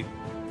 feet.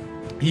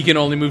 He can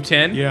only move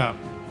 10? Yeah.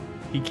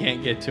 He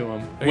can't get to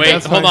him. Okay, Wait,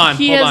 that's hold fine. on.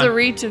 He hold has on. a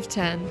reach of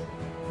 10.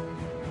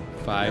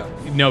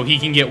 5. No, he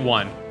can get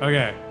 1.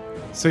 Okay.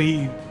 So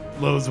he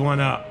loads one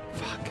up.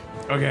 Fuck.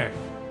 Okay.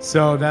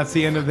 So that's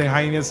the end of the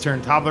hyena's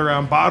turn. Top of the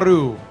round,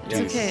 Baru. It's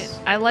Yes. okay.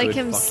 I like Good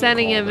him fucking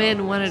sending call, him though.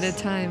 in one at a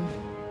time.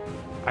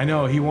 I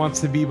know he wants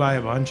to be by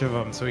a bunch of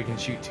them so he can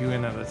shoot 2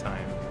 in at a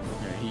time.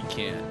 He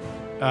can't.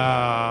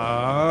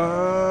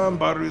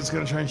 Baru's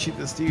gonna try and shoot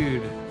this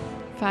dude.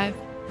 5,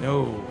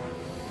 No.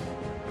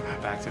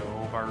 Back to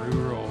old Baru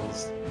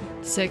rolls.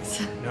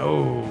 6,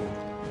 No.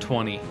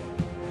 20.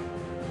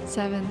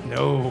 7.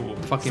 No.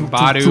 Fucking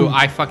Badu.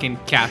 I fucking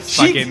cast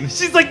fucking.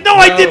 She's like, no,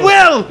 I did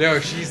well. No,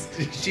 she's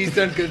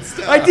done good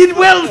stuff. I did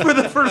well for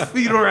the first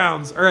few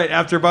rounds. All right,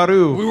 after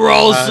Baru. We were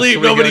all so asleep.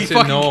 we go Nobody to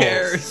fucking Knowles.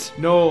 cares.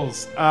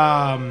 Knowles.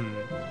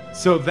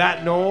 So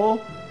that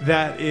knoll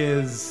that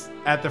is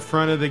at the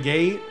front of the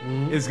gate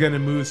is going to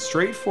move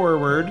straight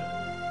forward.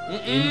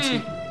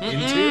 Into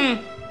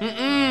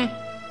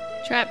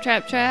Trap,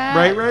 trap, trap.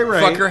 Right.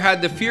 Fucker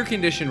had the fear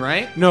condition,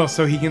 right? No,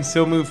 so he can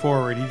still move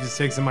forward. He just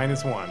takes a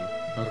 -1.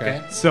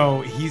 okay.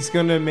 So he's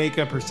going to make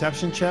a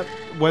perception check.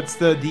 What's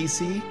the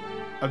DC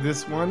of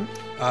this one?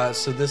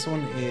 So this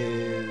one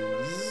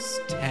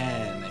is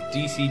 10.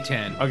 DC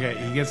 10. Okay,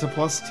 he gets a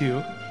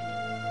 +2.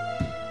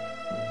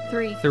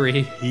 3.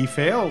 3. He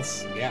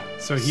fails. Yeah.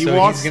 So he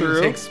walks he's gonna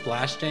through. take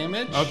splash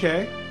damage.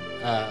 Okay,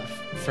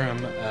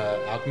 From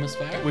Alchemist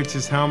Fire. which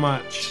is how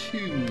much?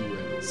 2.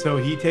 So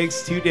he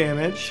takes 2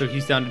 damage. So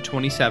he's down to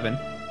 27.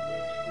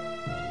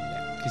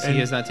 Because And- he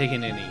has not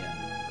taken any yet.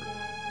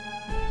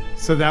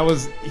 So that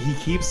was, he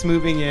keeps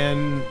moving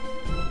in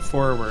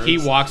forward. He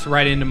walks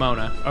right into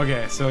Mona.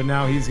 Okay, so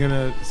now he's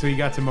gonna, so he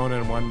got to Mona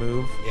in one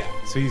move. Yeah.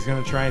 So he's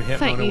gonna try and hit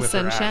Fight Mona me, with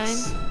her sunshine.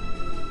 axe.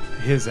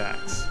 His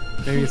axe.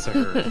 Maybe it's a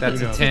her. That's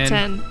Who a knows? 10.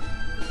 10.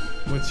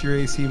 What's your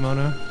AC,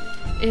 Mona?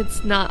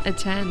 It's not a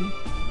 10.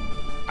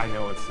 I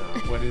know it's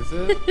not. What is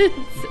it?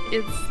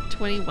 It's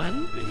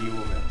 21. He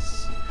will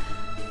miss.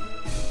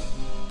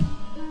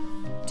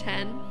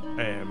 10.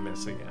 And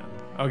miss again.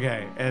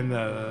 Okay, and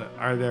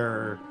are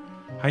there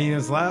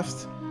hyenas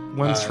left?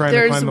 One's trying to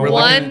There's climb the looking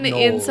wall. at one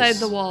Knowles. inside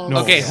the walls. No.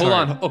 Okay, hold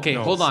sorry. on. Okay,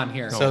 No. hold on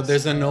here. No. So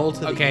there's a knoll to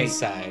the Okay. east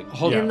side.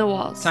 Hold In on. the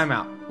walls. Time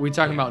out. Are we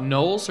talking about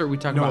gnolls or are we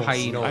talking No, about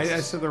hyenas? I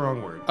said the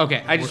wrong word.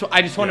 Okay, I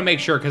just want to make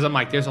sure because I'm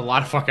like, there's a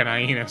lot of fucking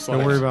hyenas.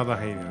 Don't worry about the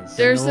hyenas.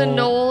 There's a knoll-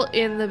 knoll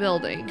in the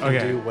building. Can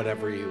Okay. do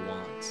whatever he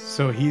wants.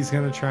 So he's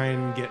gonna try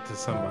and get to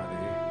somebody.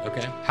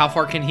 Okay. How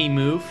far can he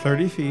move?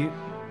 30 feet.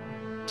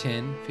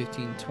 10,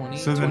 15, 20,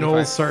 So the 25,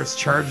 knoll starts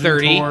charging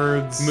 30.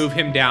 towards. Move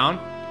him down.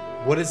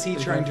 What is he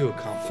trying to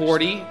accomplish?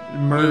 40.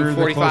 Murder Move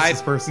the 45.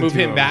 closest person Move to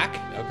him him. back.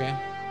 Okay.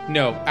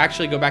 No,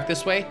 actually go back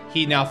this way.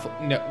 He now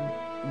no,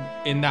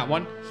 in that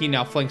one. He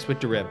now flanks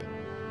with Darib,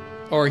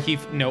 or he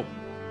nope.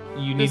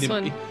 You need This to.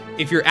 one.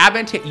 If you're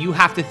advantage, you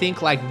have to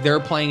think like they're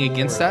playing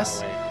against Or that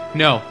us. way.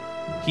 No,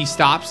 he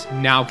stops.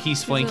 Now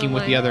he's flanking not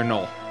with the like- other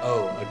knoll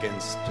Oh,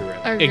 against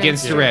direct. Or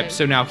against Darib. Darib.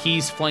 So now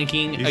he's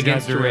flanking He's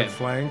against got Darib Darib.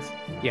 flanked.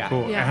 Yeah,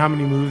 Cool. Yeah. And how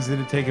many moves did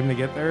it take him to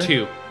get there?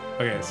 2.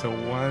 Okay, so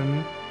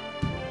 1.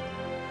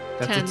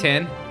 That's 10. a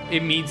 10.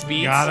 It meets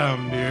beats. Got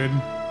him, dude.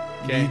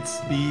 Okay.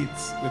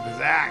 Beats with his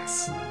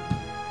axe.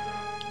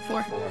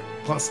 4. 4.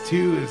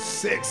 +2 is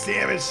 6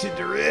 damage to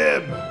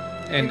Darib.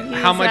 And And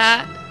how he's much?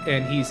 at-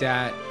 And he's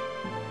at.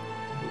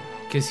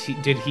 Because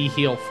did he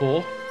heal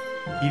full?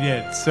 He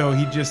did. So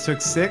he just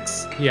took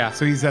 6. Yeah.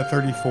 So he's at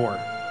 34.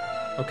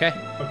 Okay.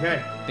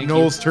 Okay. Thank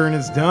Noel's turn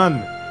is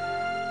done.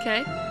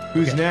 Okay.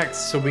 Who's Okay.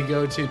 next? So we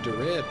go to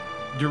Darib.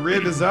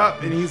 Darib is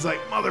up, and he's like,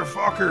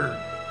 "Motherfucker,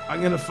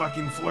 I'm gonna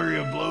fucking flurry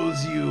of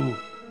blows you."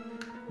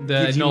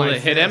 The Gives you knoll my that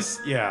hit him. fist.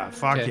 Yeah,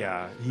 fuck Okay.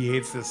 yeah. He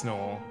hates this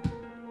Noel.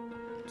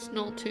 It's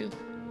knoll 2.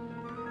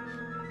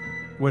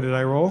 What did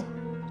I roll?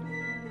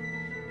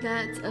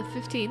 That's a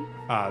 15.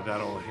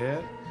 That'll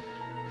hit.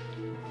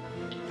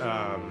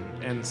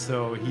 And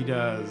so he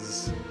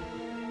does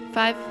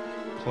 5.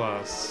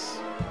 plus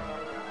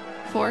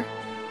 4.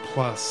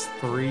 plus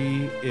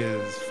 3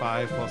 is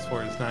 5, plus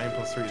 4 is 9,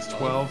 plus 3 is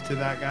 12 to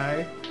that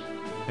guy.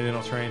 And then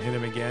I'll try and hit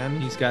him again.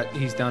 He's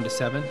down to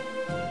 7.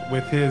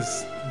 With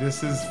his,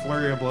 this is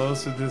flurry of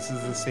blows, so this is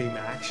the same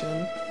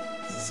action.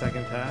 It's the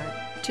second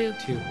attack. 2.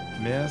 2.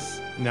 Miss.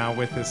 Now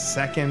with his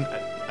second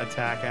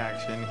attack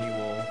action, he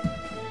will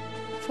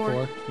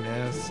 4.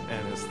 miss,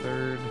 and his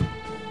third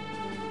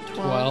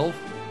 12.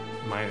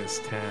 minus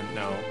 10.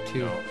 No, 2.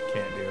 no,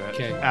 can't do it.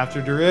 Okay.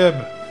 After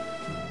Darib,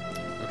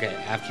 Okay,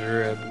 after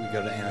Darib, we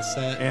go to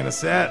Anisette.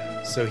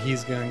 Anisette, So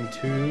he's going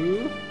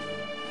to.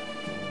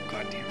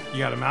 God damn it. you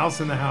got a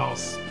mouse in the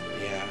house.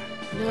 Yeah.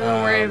 No,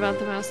 don't worry Um, about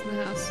the mouse in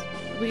the house.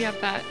 We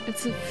got that.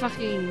 It's a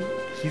fucking.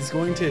 He's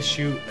going to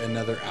shoot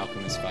another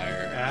Alchemist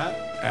Fire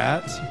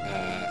At?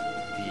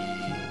 the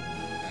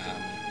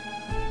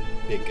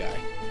big guy.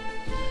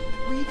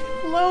 Leave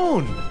him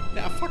alone.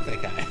 Nah, fuck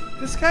that guy.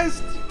 This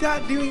guy's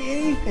not doing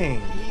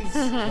anything. He's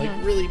like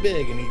really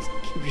big and he's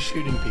keeps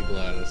shooting people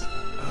at us.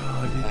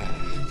 Oh,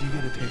 did you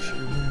get a picture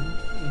of him?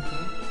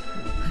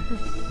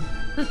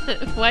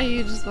 Why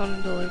you just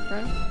wanted to look for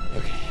him?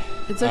 Okay.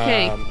 It's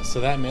okay. So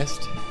that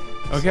missed.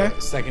 Okay. So,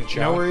 second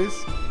shot. No worries.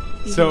 You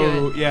can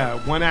So, do yeah,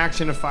 one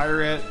action to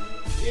fire it,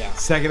 Yeah.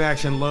 second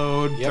action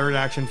load, Yep. third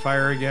action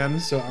fire again.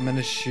 So I'm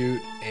gonna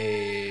shoot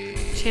a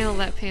Channel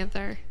that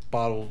panther.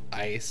 bottle of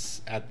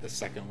ice at the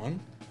second one.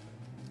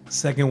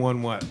 Second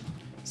one, what?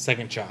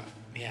 Second shot.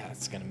 Yeah,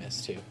 that's gonna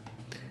miss too.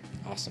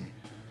 Awesome.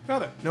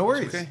 No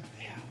worries. Yeah.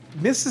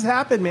 Misses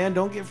happen, man.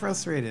 Don't get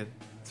frustrated.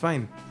 It's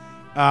fine.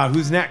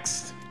 Who's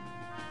next?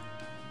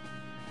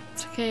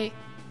 It's okay.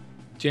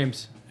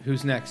 James,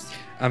 who's next?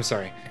 I'm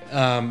sorry.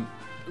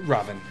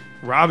 Robin.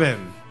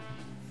 Robin.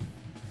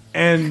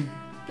 And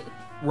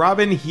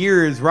Robin and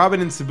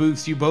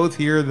Sabuks, you both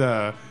hear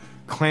the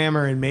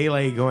clamor and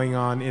melee going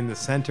on in the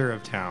center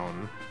of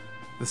town,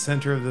 the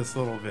center of this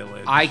little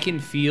village. I can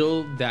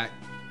feel that.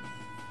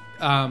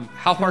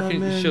 How far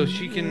can so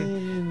she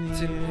can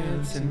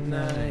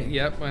tonight?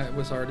 Yep, it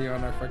was already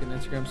on our fucking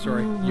Instagram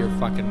story. You're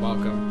fucking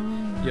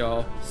welcome,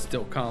 y'all.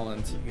 Still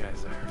Collins. You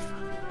guys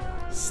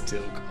are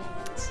Still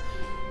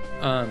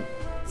Collins.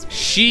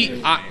 She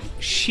What does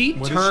she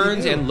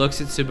turns do? and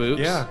looks at Sabuks.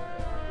 Yeah,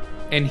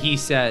 And he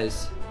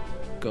says,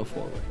 "Go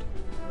forward."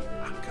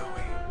 I'm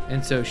going.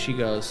 And so she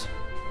goes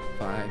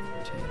 5, 10,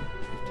 15,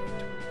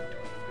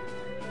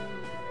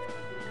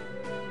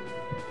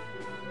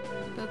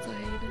 20. That's a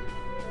hyena.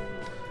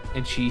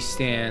 And she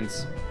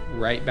stands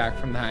right back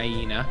from the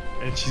hyena.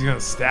 And she's gonna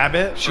stab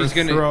it. She's or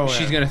gonna throw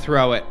she's it? gonna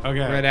throw it Okay.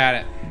 right at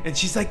it. And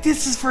she's like,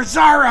 "This is for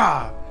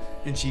Zara!"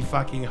 And she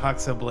fucking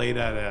hucks a blade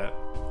at it.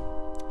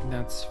 And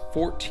that's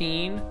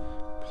 14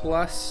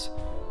 plus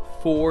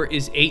 4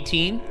 is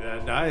 18.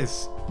 That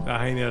dies. The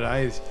hyena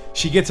dies.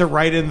 She gets it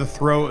right in the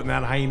throat, and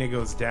that hyena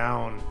goes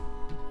down.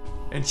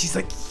 And she's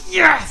like,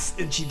 "Yes!"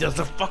 And she does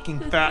a fucking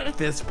fat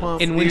fist pump.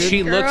 And when dude.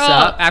 she looks Girl.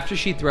 up, after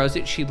she throws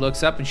it, she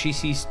looks up and she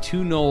sees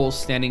 2 gnolls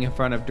standing in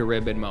front of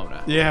Darib and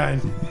Mona. Yeah,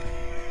 and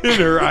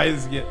her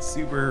eyes get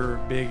super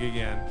big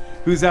again.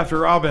 Who's after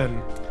Robin?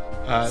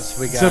 So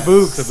we got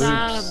Sabuks.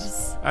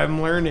 Subs.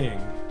 I'm learning.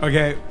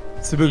 Okay,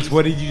 Sabuks,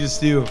 what did you just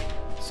do?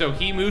 So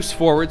he moves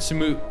forward.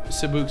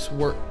 Sabuks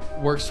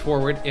works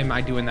forward. Am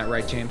I doing that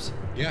right, James?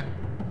 Yeah.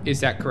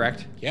 Is that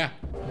correct? Yeah.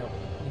 No.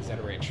 He's out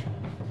of range.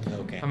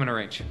 Okay. I'm in a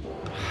range.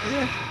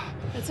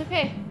 That's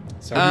okay.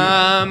 So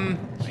I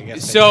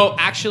guess So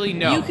actually,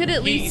 no. You could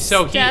at least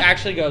So he step-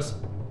 actually goes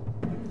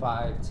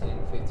 5, 10,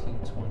 15,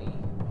 20,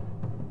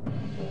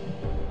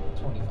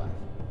 25.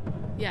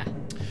 Yeah.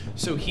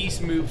 So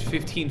he's moved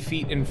 15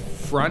 feet in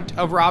front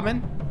of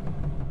Robin.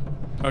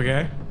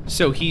 Okay.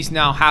 So he's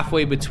now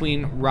halfway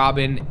between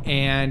Robin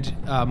and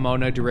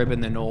Mona, Darib,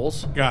 and the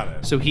Gnolls. Got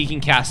it. So he can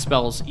cast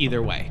spells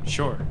either way.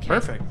 Sure.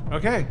 Perfect.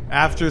 Okay.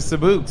 After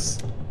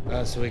Sabuks.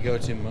 so we go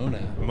to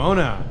Mona.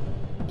 Mona,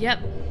 Yep.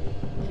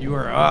 you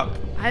are up.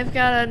 I've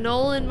got a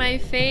knoll in my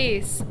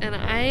face, and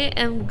I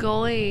am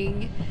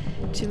going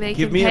to make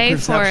Give him me pay a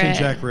for perception it.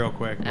 check real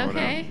quick, Mona.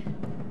 Okay.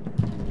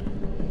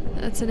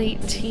 That's an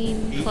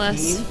 18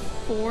 plus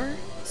 4,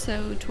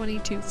 so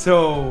 22.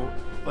 So,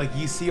 like,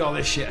 you see all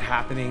this shit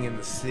happening in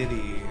the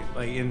city,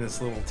 like in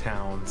this little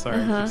town. Sorry,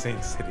 I Uh-huh. keep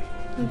saying city.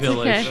 That's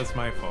Village. okay. That's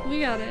my fault.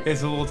 We got it.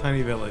 It's a little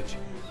tiny village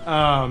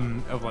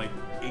of like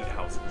 8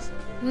 houses.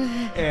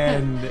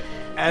 And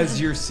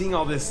as you're seeing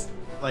all this,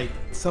 like,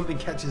 something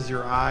catches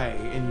your eye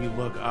and you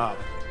look up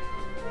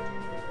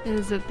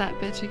Is it that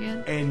bitch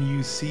again? and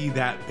you see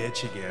that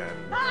bitch again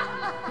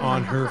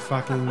on her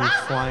fucking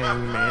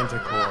flying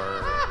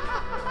manticore,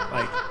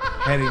 like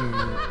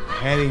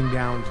heading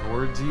down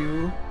towards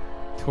you,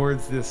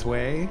 towards this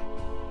way.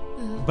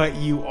 But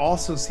you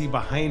also see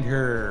behind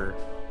her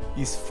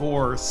these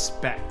 4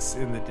 specks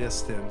in the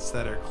distance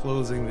that are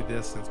closing the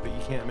distance, but you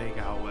can't make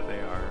out what they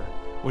are.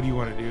 What do you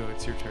want to do?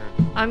 It's your turn.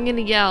 I'm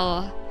gonna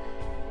yell,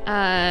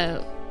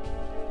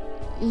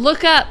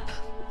 look up,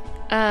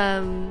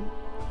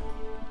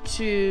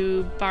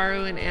 to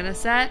Baru and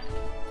Anisette.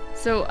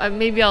 So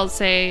maybe I'll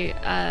say,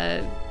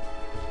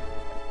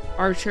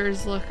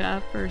 archers look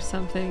up or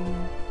something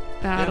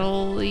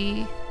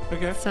battle-y,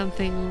 Okay.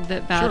 something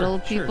that battle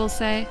Sure, sure. people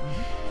say.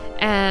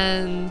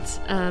 And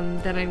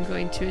then I'm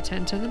going to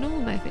attend to the knoll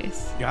in my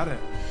face. Got it.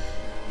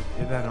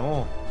 Hit that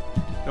hole.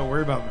 Don't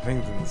worry about the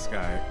things in the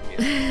sky.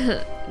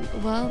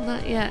 Well,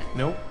 not yet.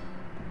 Nope.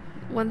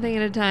 One thing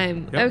at a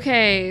time. Yep.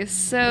 Okay,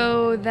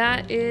 so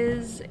that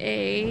is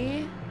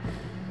a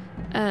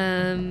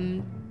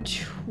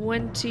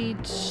 20.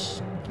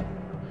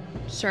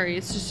 Sorry,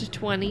 it's just a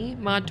 20,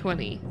 mod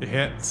 20. It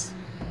hits.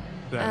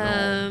 That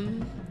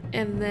hole.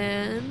 And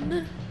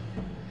then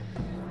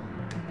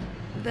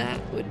that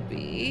would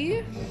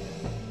be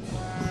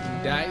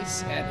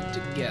Dice added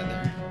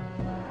together.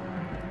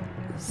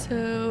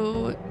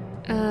 so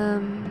It's a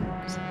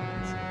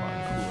lot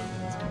cooler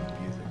than some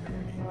music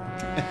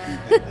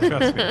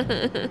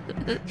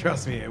underneath.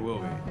 Trust me, it will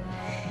be.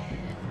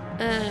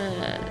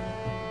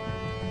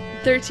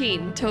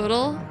 13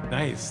 total.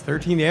 Nice.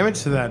 13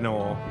 damage to that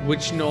knoll.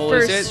 Which knoll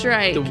First is it?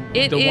 strike. The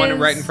It one is-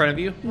 right in front of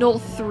you? Knoll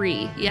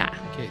 3, yeah.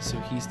 Okay, so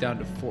he's down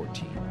to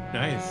 14.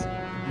 Nice.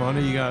 Mona,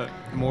 you got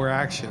more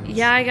actions.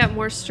 Yeah, I got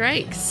more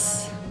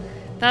strikes.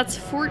 That's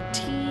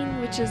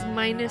 14, which is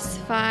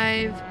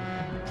 -5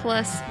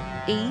 plus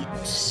 8.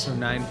 So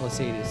 9 plus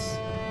 8 is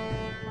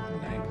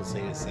 9 plus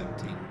 8 is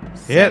 17.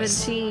 Hits.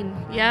 17.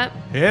 Yep.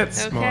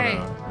 Hits, Okay.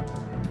 Mona.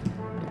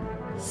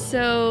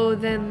 So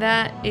then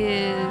that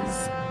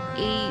is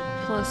 8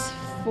 plus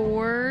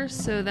 4,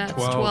 so that's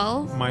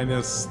 12.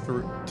 Minus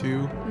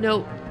 2.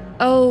 Nope.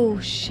 Oh,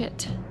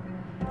 shit.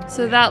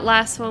 So that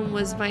last one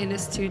was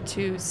 -2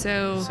 too.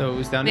 So So it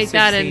was down to make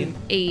 16. that an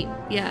 8.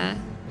 Yeah.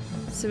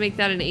 So make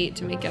that an 8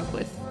 to make up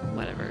with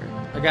whatever.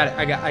 I got it.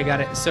 I got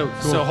it. So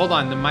Cool. hold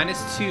on. The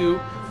 -2,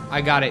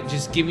 I got it.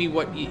 Just give me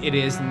what it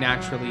is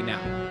naturally now.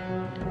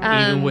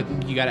 Even with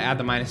you got to add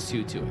the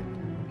 -2 to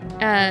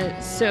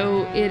it.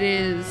 So it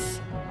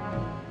is.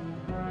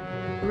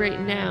 Right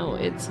now,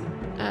 it's.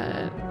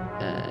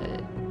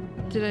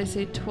 Did I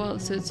say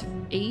 12? So it's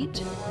 8.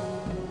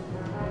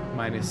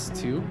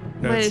 -2.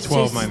 No, Minus it's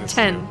 12 two, minus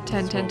 10, 2.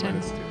 10, It's 10, 12 10.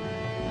 minus 2.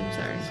 I'm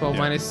sorry. 12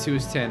 Yeah. -2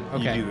 is 10.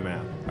 Okay. You do the math.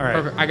 All right.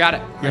 Perfect. I got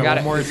it. Yeah, I got one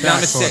it. more It's down to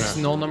attack 6. bonus.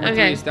 Null number Okay.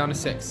 3 is down to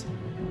 6.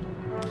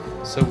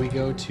 So we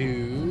go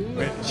to.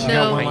 Wait, she No.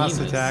 got one last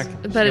hyenas. attack. She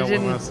But got it one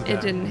didn't. last It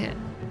attack. didn't hit.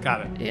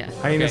 Got it. Yeah.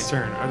 Hyena's Okay.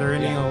 turn. Are there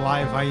any Yeah.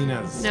 alive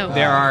hyenas? No.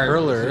 There are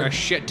Hurler. a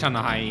shit ton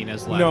of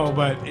hyenas left. No,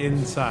 but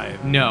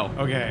inside. No.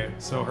 Okay,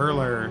 so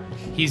Hurler.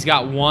 He's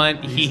got one.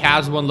 He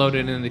has one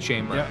loaded in the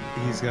chamber. Yep,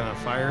 he's gonna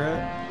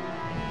fire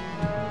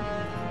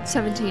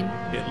 17.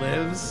 it. It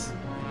lives.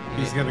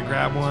 He's gonna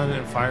grab one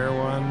and fire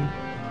one.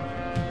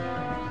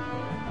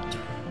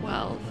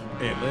 12.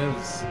 It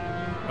lives.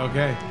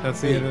 Okay, that's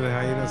the Wait. end of the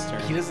hyena's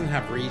turn. He doesn't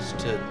have reach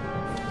to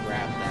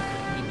grab that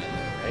hyena,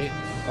 though, right?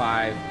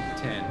 5,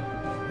 10.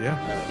 Yeah,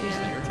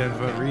 Yeah.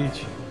 10-foot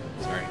reach.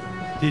 Sorry.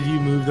 Did you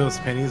move those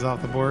pennies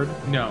off the board?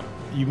 No.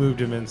 You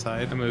moved him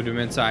inside. I moved him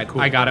inside.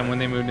 Cool. I got him when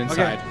they moved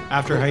inside. Okay.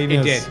 After It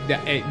hyenas.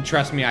 did.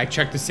 Trust me, I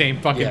checked the same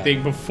fucking Yeah.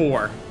 thing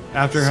before.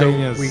 After So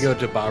hyenas. we go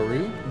to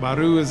Baru.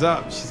 Baru is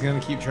up. She's gonna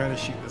keep trying to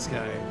shoot this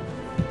guy.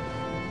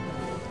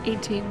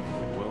 18.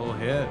 Will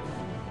hit,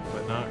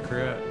 but not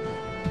crit.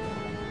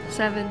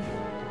 7.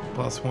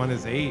 +1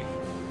 is 8.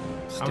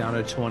 It's down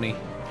to 20.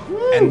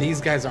 And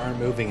these guys aren't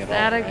moving at all.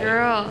 That a right?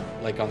 girl.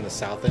 Like on the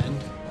south end.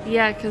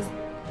 Yeah, because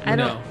I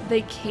don't. No.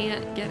 They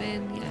can't get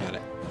in yet. Got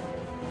it.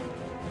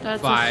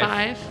 That's 5. a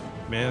 5.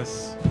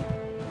 Miss.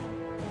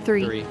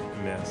 3. 3.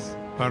 Miss.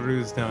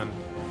 Baru's done.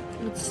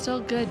 It's still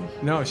good.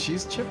 No,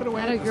 she's chipping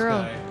away Atta at this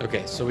girl. guy.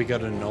 Okay, so we go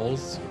to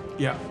Knowles.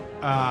 Yeah.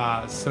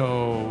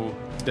 So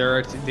There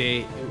are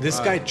they. This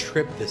guy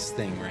tripped this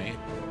thing, right?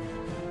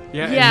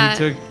 yeah, Yeah. And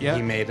he took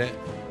He made it.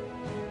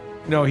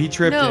 no, he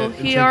tripped it. No, and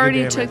he took the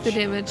already took the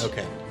damage.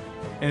 Okay,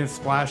 And it's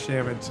splash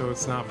damage, so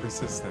it's not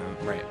persistent.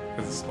 right.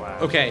 Because it's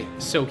splash. Okay,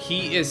 so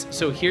he is.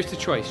 So here's the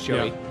choice,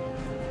 Joey. Yeah.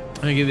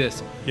 I'm gonna give you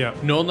this. Yeah.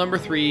 Null number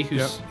 3.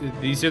 Who's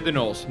these are the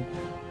nulls.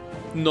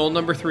 Null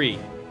number 3.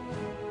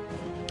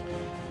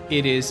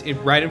 It is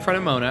right in front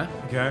of Mona.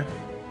 Okay.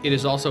 It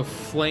is also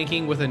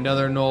flanking with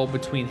another null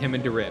between him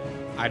and Darib.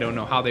 I don't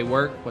know how they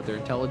work, what their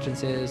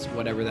intelligence is,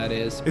 whatever that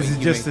is. Is but it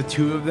you just may- the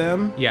two of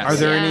them? Yes. Are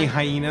there Yeah. any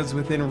hyenas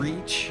within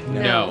reach?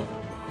 No.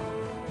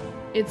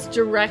 It's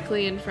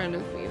directly in front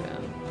of me,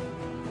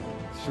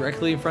 though. It's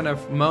directly in front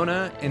of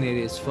Mona, and it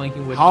is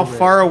flanking with. How Darib.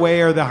 far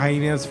away are the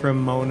hyenas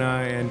from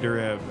Mona and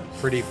Darib?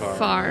 Pretty far.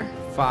 Far.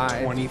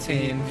 5, 20 10,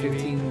 feet, maybe?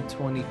 15,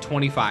 20,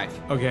 25.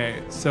 Okay,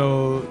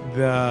 so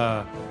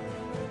the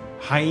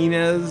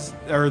hyenas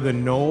or the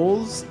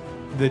gnolls,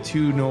 the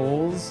two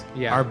gnolls,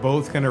 Yeah. are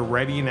both going to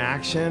ready in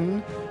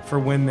action for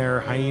when their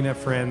hyena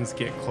friends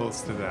get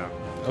close to them.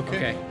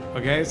 Okay.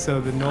 Okay,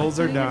 so the gnolls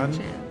I'll are give you a done.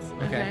 chance.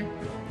 Okay.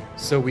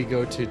 So we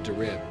go to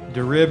Darib.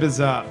 Darib is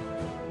up.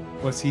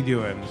 What's he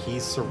doing?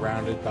 He's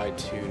surrounded by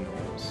two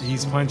Knowles.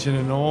 He's punching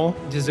a gnoll.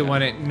 Does it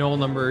want it null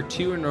number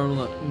 2 or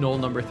null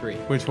number 3?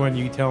 Which one?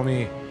 You tell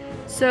me.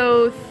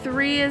 So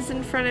 3 is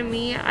in front of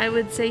me. I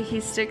would say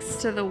he sticks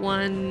to the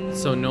one.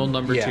 So null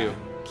number Yeah. 2.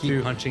 Keep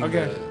Two. punching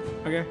Okay.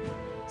 Okay.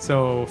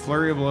 So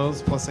flurry of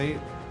blows +8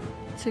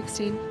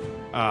 16.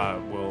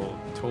 will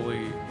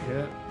totally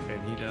hit,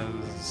 and he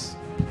does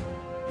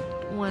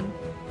 1.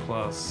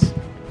 plus.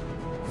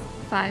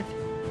 5.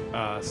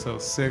 So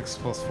 6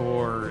 +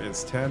 4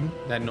 is 10.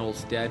 That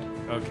null's dead.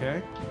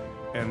 Okay.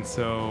 And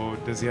so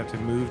does he have to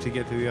move to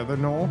get to the other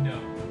knoll? No.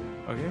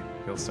 Okay.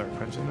 He'll start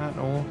punching that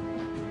knoll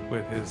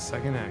with his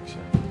second action.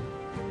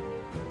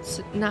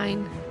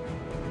 9.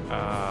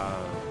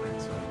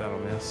 So that'll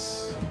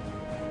miss.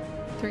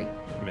 3.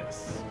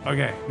 Miss.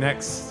 Okay.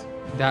 Next.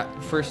 That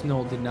first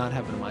null did not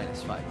have a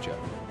 -5, Joe.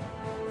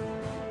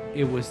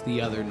 It was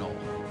the other null.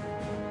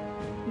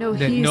 No,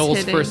 The he's null's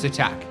hitting. first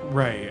attack.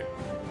 Right.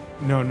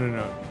 No.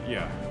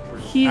 Yeah.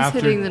 He's After-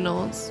 hitting the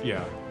knolls.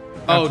 Yeah.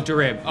 Oh, After-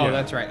 Darib. Oh, yeah.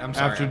 that's right. I'm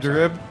sorry. After I'm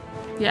sorry. Darib.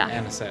 Yeah.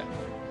 And a set.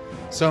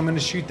 So I'm going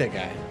to shoot that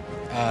guy.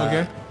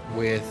 Okay.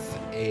 With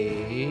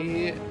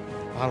a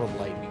bottle of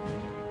lightning.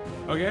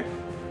 Okay.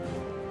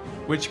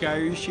 Which guy are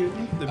you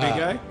shooting? The big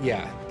guy?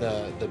 Yeah,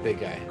 the big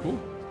guy. Cool.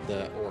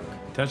 The orc.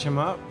 Touch him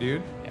up,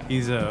 dude. Yeah.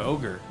 He's a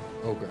ogre.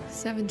 Ogre.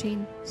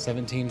 17.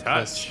 17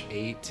 plus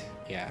 8.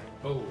 Yeah.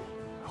 Oh.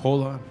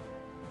 Hold on.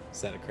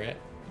 Is that a crit?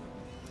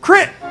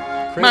 Crit!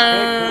 Crit!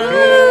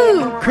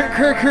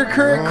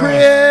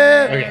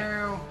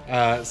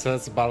 Okay. So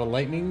that's a bottle of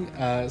lightning.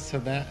 So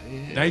that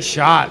is, Nice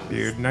shot,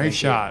 dude. Nice Thank you.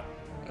 shot.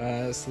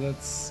 So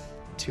that's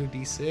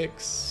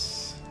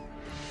 2d6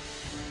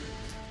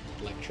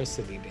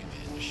 electricity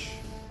damage.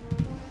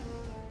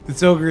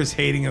 This ogre is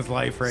hating his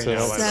life right So now.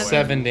 By the way.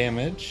 7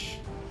 damage.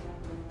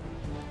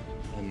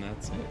 And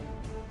that's it.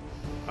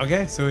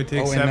 Okay, so it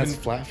takes Oh, and 7. that's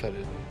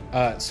flat-footed.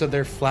 So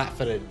they're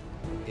flat-footed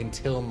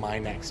until my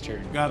next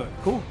turn. Got it.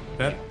 Cool.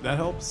 That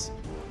helps.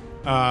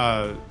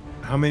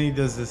 How many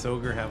does this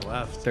ogre have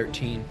left?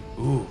 13.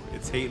 Ooh,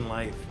 it's hating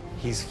life.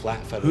 He's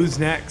flat-footed. Who's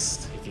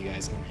next? if you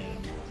guys can hit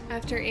him.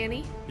 After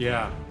Annie,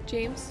 Yeah.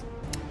 James,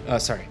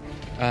 Sorry.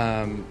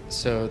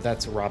 So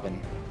that's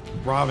Robin.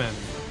 Robin.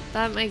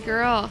 that my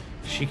girl.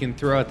 She can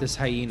throw at this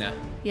hyena.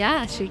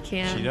 Yeah, she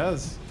can. She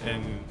does.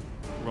 And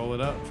roll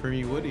it up for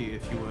me, Woody,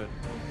 if you would.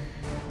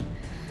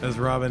 As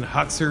Robin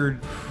hucks her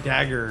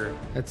dagger.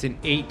 That's an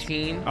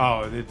 18.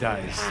 Oh, it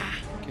dies.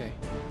 Okay.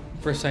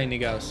 First hyena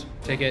goes.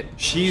 Take it.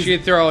 She's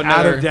She'd throw out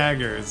another. of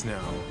daggers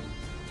now.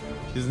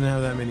 She doesn't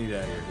have that many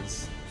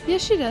daggers.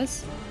 Yes, she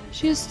does.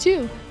 She has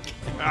 2.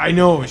 I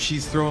know.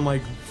 She's thrown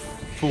like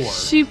 4.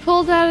 She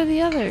pulled out of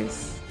the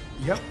others.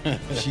 Yep.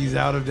 She's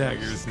out of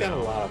daggers She's got a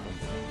now. lot of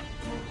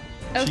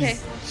them. Okay.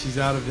 She's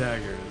out of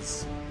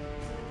daggers.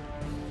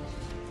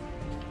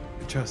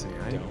 Trust me.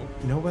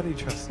 Nobody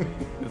trusts me.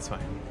 It's fine.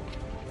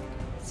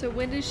 So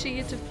when does she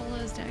get to pull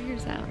those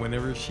daggers out?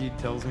 Whenever she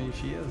tells me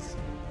she is.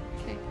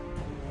 Okay.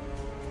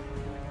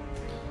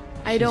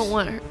 I don't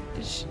want her.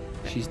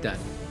 She's done.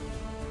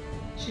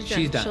 She's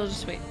She's done. She'll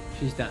just wait.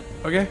 She's done.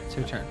 Okay. It's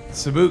her turn.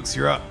 Sabuks,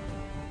 you're up.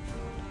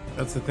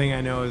 That's the thing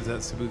I know is that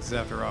Sabuks is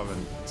after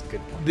Robin. That's a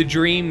good point. The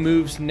dream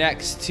moves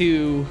next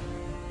to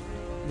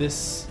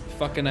this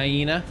fucking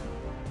hyena.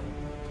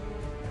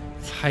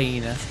 It's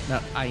hyena,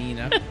 not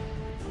hyena. How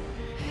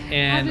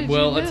And did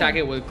we'll you know? attack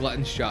it with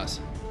Glutton's Jaws.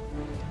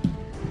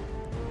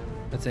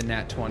 That's a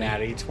nat 20.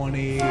 Natty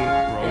 20. Roll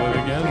it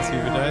again, see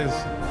if it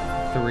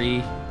dies.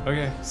 3.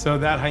 Okay, so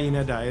that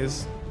hyena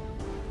dies.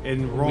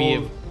 And roll. We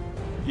have-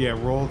 Yeah,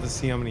 roll to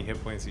see how many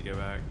hit points you get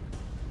back.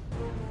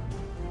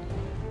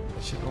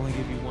 It should only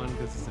give you 1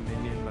 because it's a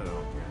minion, but I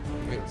don't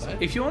care. Wait,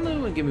 what? If you want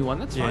to give me one,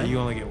 that's Yeah, fine. you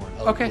only get 1.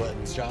 Oh, Okay.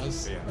 Glutton's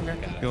Jaws? Yeah, Okay.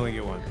 Got it. you only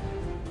get 1.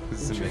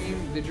 'Cause it's a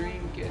minion. The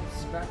dream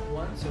gets back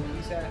 1, so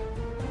he's at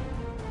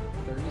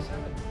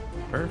 37.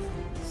 Perfect.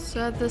 So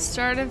at the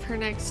start of her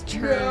next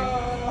turn.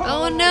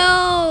 Oh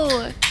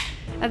no!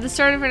 At the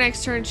start of her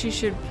next turn, she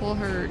should pull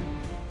her.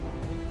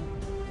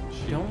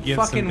 Don't Get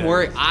some fucking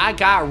worry. daggers. I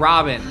got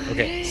Robin.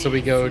 Okay, so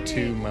we go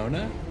to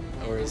Mona?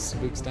 Or is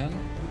Spook's done?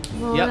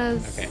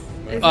 Mona's- Okay.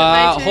 Is it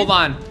my turn? Hold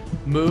on.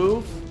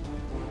 Move.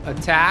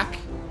 Attack.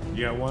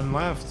 You got 1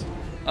 left.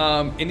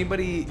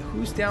 Anybody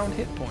who's down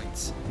hit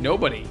points?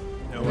 Nobody.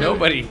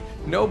 Nobody.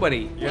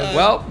 Nobody. Yeah.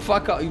 Well,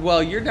 fuck off.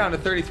 Well, you're down to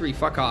 33.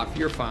 Fuck off.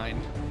 You're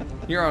fine.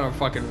 You're on a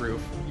fucking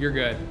roof. You're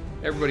good.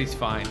 Everybody's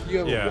fine. You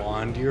have Yeah. a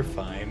wand, you're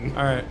fine.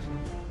 Alright.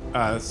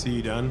 So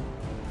you done?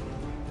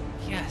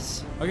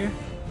 Yes. Okay.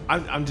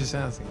 I'm just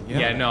asking.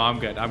 Yeah, no, I'm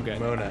good. I'm good.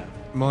 Mona.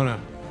 Mona.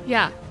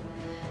 Yeah.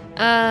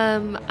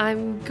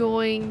 I'm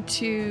going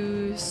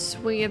to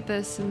swing at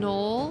this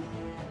knoll,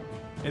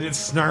 And it's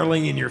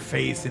snarling in your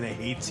face and it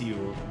hates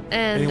you.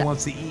 And it and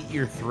wants to eat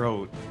your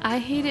throat. I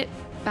hate it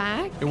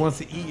back, It wants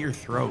to eat your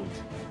throat.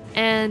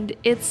 and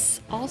it's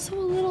also a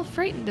little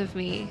frightened of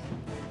me.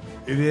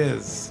 It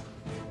is.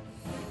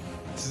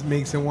 It just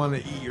makes it want to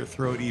eat your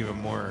throat even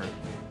more.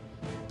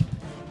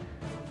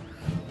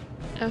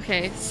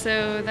 Okay,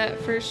 so that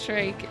first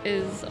strike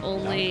is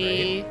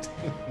only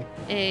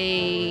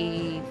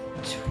a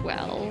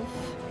 12.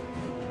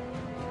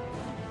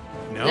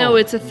 No,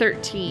 it's a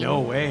 13.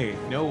 No way.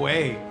 No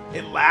way.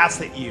 It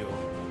laughs at you.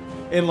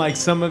 And like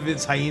some of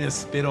its hyena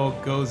spittle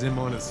goes in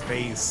Mona's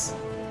face.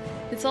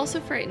 It's also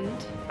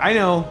frightened. I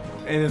know.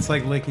 And it's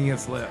like licking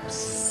its lips.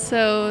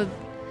 So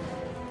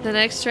the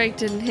next strike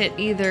didn't hit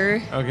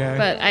either. Okay.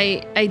 But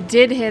I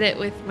did hit it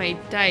with my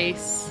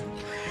dice.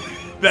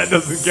 that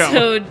doesn't count.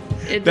 So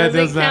it That doesn't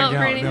does not count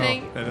for count, no,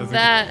 anything. that doesn't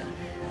That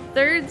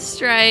third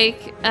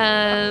strike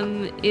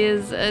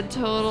is a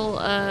total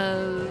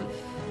of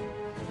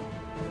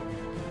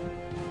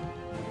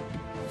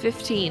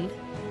 15.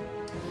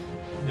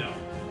 No.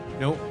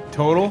 Nope.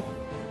 Total? Are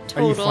you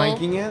Total.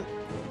 flanking it?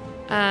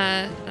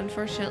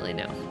 Unfortunately,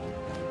 no.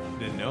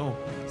 Didn't know.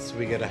 So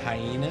we go to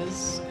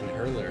hyenas and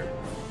hurler.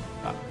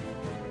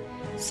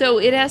 So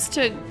it has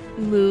to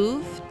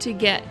move to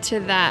get to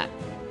that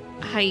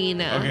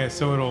hyena. Okay,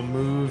 so it'll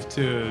move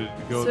to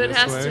go So it this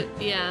has way.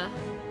 to, yeah.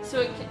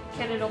 So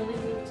can it only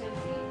move 10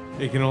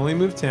 feet? It can only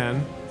move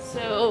 10.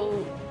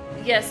 So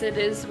yes, it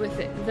is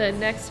within. The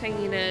next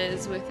hyena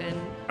is within.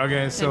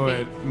 Okay, so 10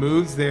 it feet.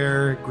 moves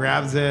there,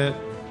 grabs it,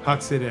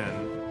 hucks it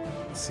in.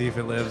 See if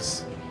it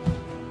lives.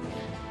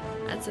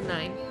 That's a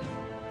 9.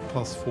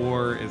 Plus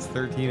 4 is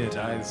 13. It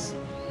dies.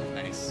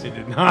 Nice. It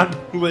did not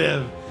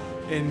live.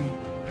 And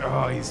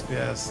oh, he's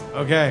pissed.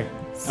 Okay.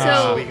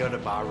 So we go to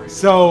Baru.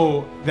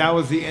 So that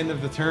was the end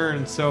of the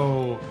turn.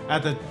 So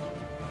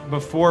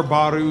before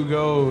Baru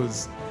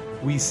goes,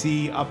 we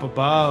see up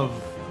above,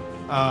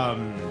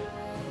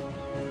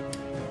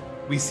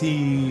 we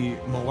see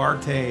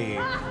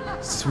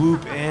Malarte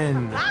swoop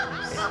in,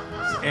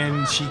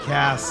 and she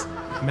casts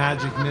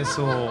magic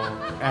missile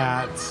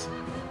at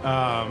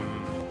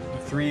the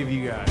 3 of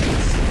you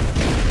guys.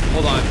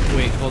 Hold on.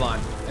 Wait, hold on.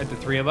 At the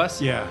 3 of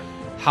us? Yeah,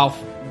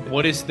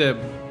 What is the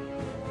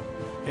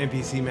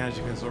NPC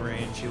magic missile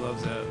range. She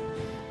loves it.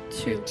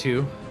 2.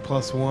 2?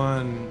 Plus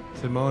 1.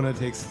 Timona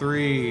takes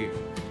 3.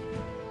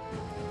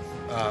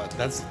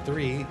 That's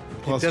 3.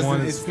 Plus It doesn't-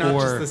 one is It's not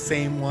 4. just the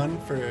same one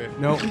for.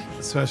 Nope.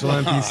 Special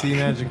NPC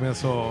magic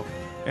missile.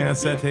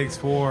 Anisette takes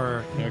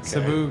 4. Okay.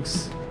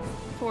 Sabooks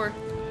 4.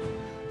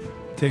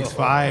 takes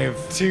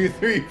 5. 2,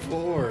 3,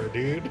 4,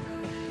 dude.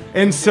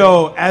 And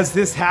so as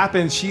this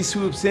happens, she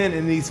swoops in,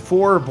 and these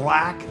 4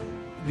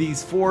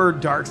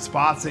 dark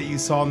spots that you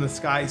saw in the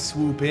sky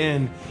swoop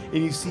in,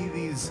 and you see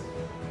these,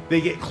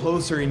 they get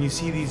closer, and you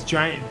see these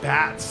giant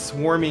bats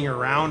swarming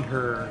around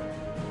her.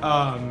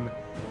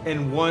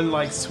 And one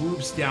like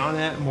swoops down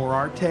at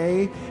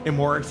Morarte, and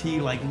Morarte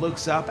like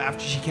looks up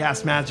after she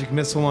casts magic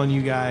missile on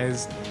you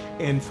guys,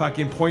 and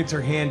fucking points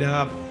her hand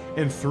up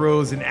and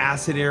throws an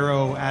acid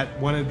arrow at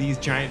one of these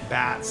giant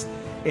bats,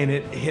 and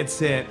it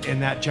hits it,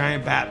 and that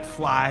giant bat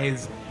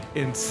flies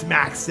and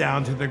smacks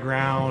down to the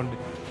ground,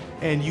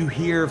 and you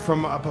hear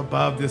from up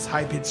above this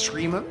high-pitched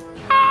scream of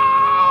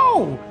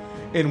 "Ow!"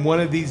 And one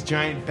of these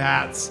giant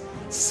bats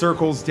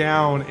circles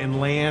down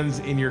and lands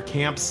in your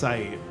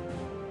campsite.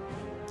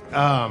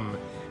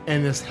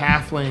 And this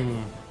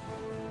halfling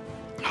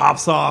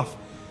hops off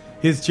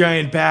his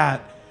giant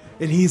bat,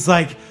 and he's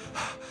like,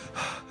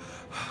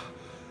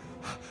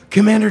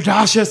 Commander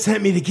Dasha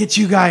sent me to get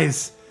you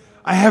guys.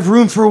 I have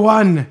room for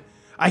 1.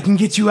 I can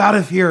get you out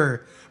of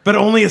here, but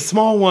only a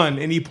small one.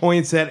 And he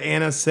points at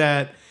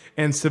Anisette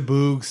and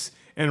Sabooks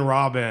and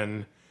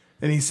Robin,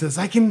 and he says,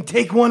 I can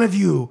take one of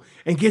you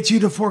and get you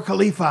to Fort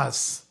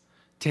Khalifas.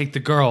 Take the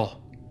girl.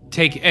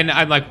 And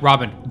I'm like,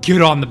 Robin,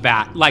 get on the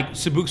bat. Like,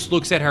 Sabooks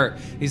looks at her.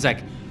 He's like,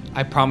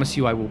 I promise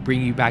you I will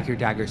bring you back your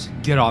daggers.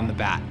 Get on the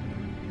bat.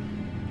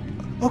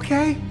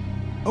 Okay.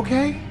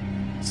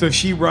 So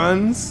she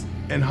runs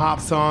and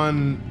hops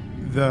on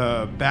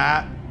the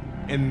bat,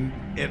 and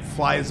it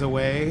flies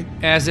away.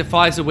 As it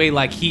flies away,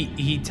 like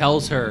he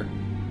tells her,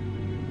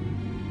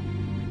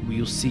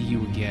 we'll see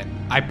you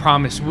again. I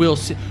promise we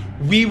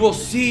will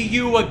see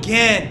you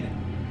again.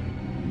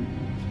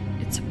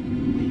 It's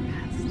way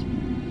past.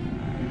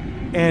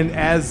 And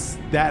as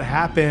that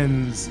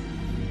happens,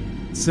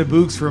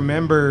 Sabooks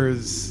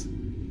remembers,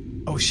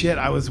 oh shit,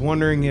 I was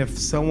wondering if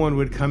someone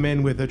would come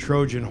in with a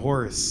Trojan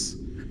horse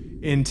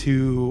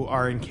into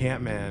our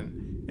encampment,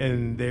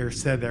 and they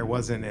said there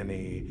wasn't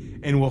any.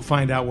 And we'll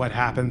find out what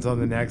happens on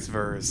the next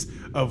verse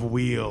of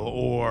Wheel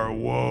or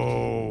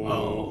Woe.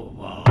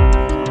 Whoa.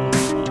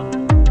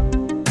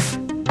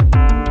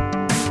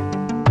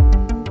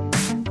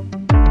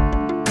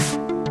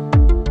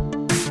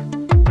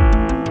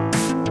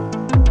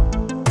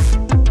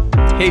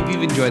 Hey, if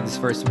you've enjoyed this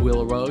first of Wheel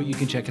or Woe, you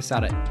can check us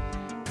out at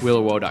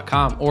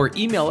wheelerwoe.com or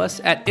email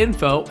us at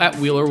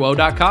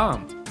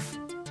info@wheelerwoe.com.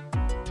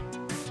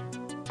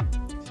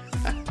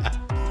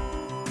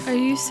 Are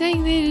you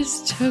saying they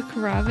just took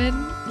Robin?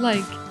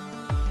 Like,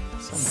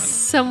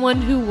 someone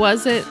who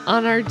wasn't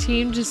on our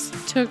team just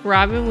took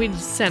Robin? We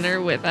just sent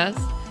her with us?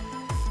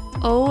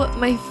 Oh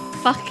my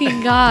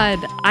fucking god.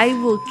 I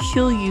will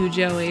kill you,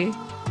 Joey.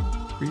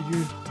 Read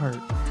your heart.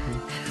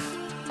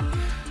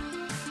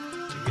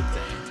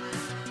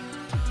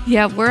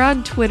 Yeah, we're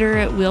on Twitter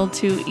at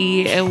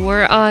Wheel2E, and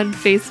we're on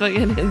Facebook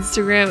and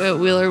Instagram at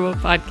Wheel or Woe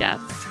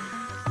Podcast.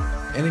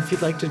 And if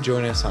you'd like to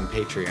join us on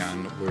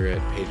Patreon, we're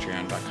at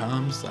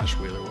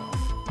patreon.com/wheelerwoe.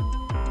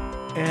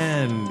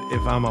 And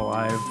if I'm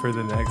alive for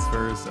the next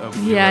verse of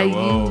Wheel Yeah, or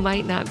Woe, you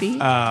might not be.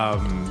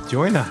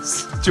 join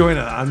us.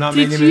 I'm not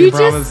Did making you any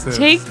promises. just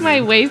take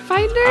my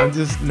Wayfinder? I'm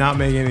just not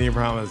making any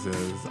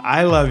promises.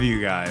 I love you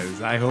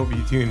guys. I hope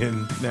you tune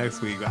in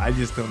next week. I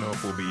just don't know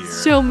if we'll be here.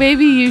 So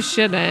maybe you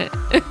shouldn't.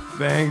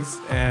 Thanks,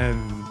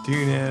 and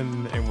tune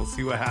in, and we'll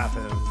see what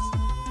happens.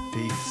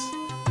 Peace.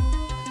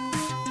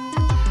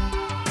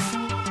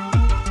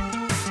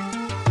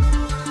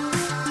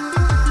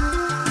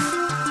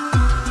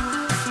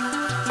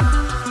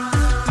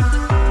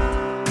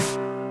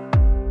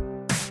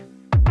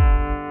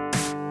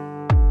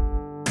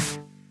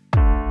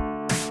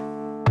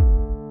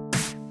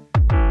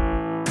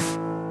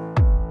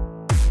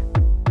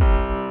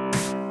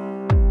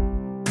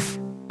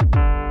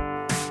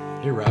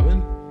 Hey,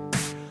 Robin?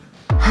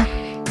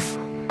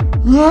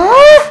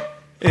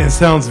 It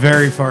sounds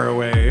very far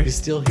away. You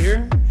still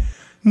here?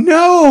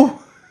 No!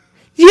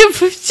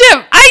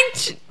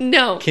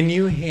 No. Can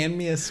you hand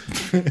me a...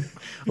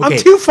 I'm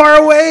too far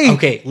away!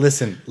 Okay,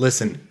 listen.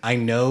 I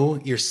know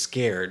you're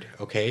scared,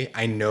 okay?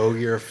 I know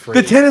you're afraid.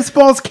 The tennis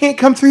balls can't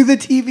come through the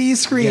TV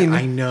screen. Yeah,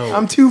 I know.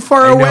 I'm too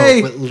far I know,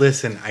 away. But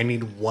listen, I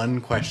need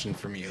one question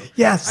from you.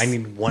 Yes. I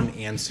need one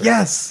answer.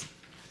 Yes.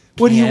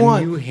 What do you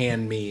want? Can you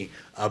hand me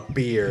a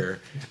beer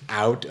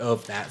out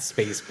of that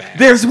space bag?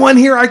 There's one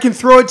here. I can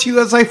throw it to you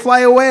as I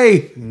fly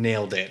away.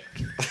 Nailed it.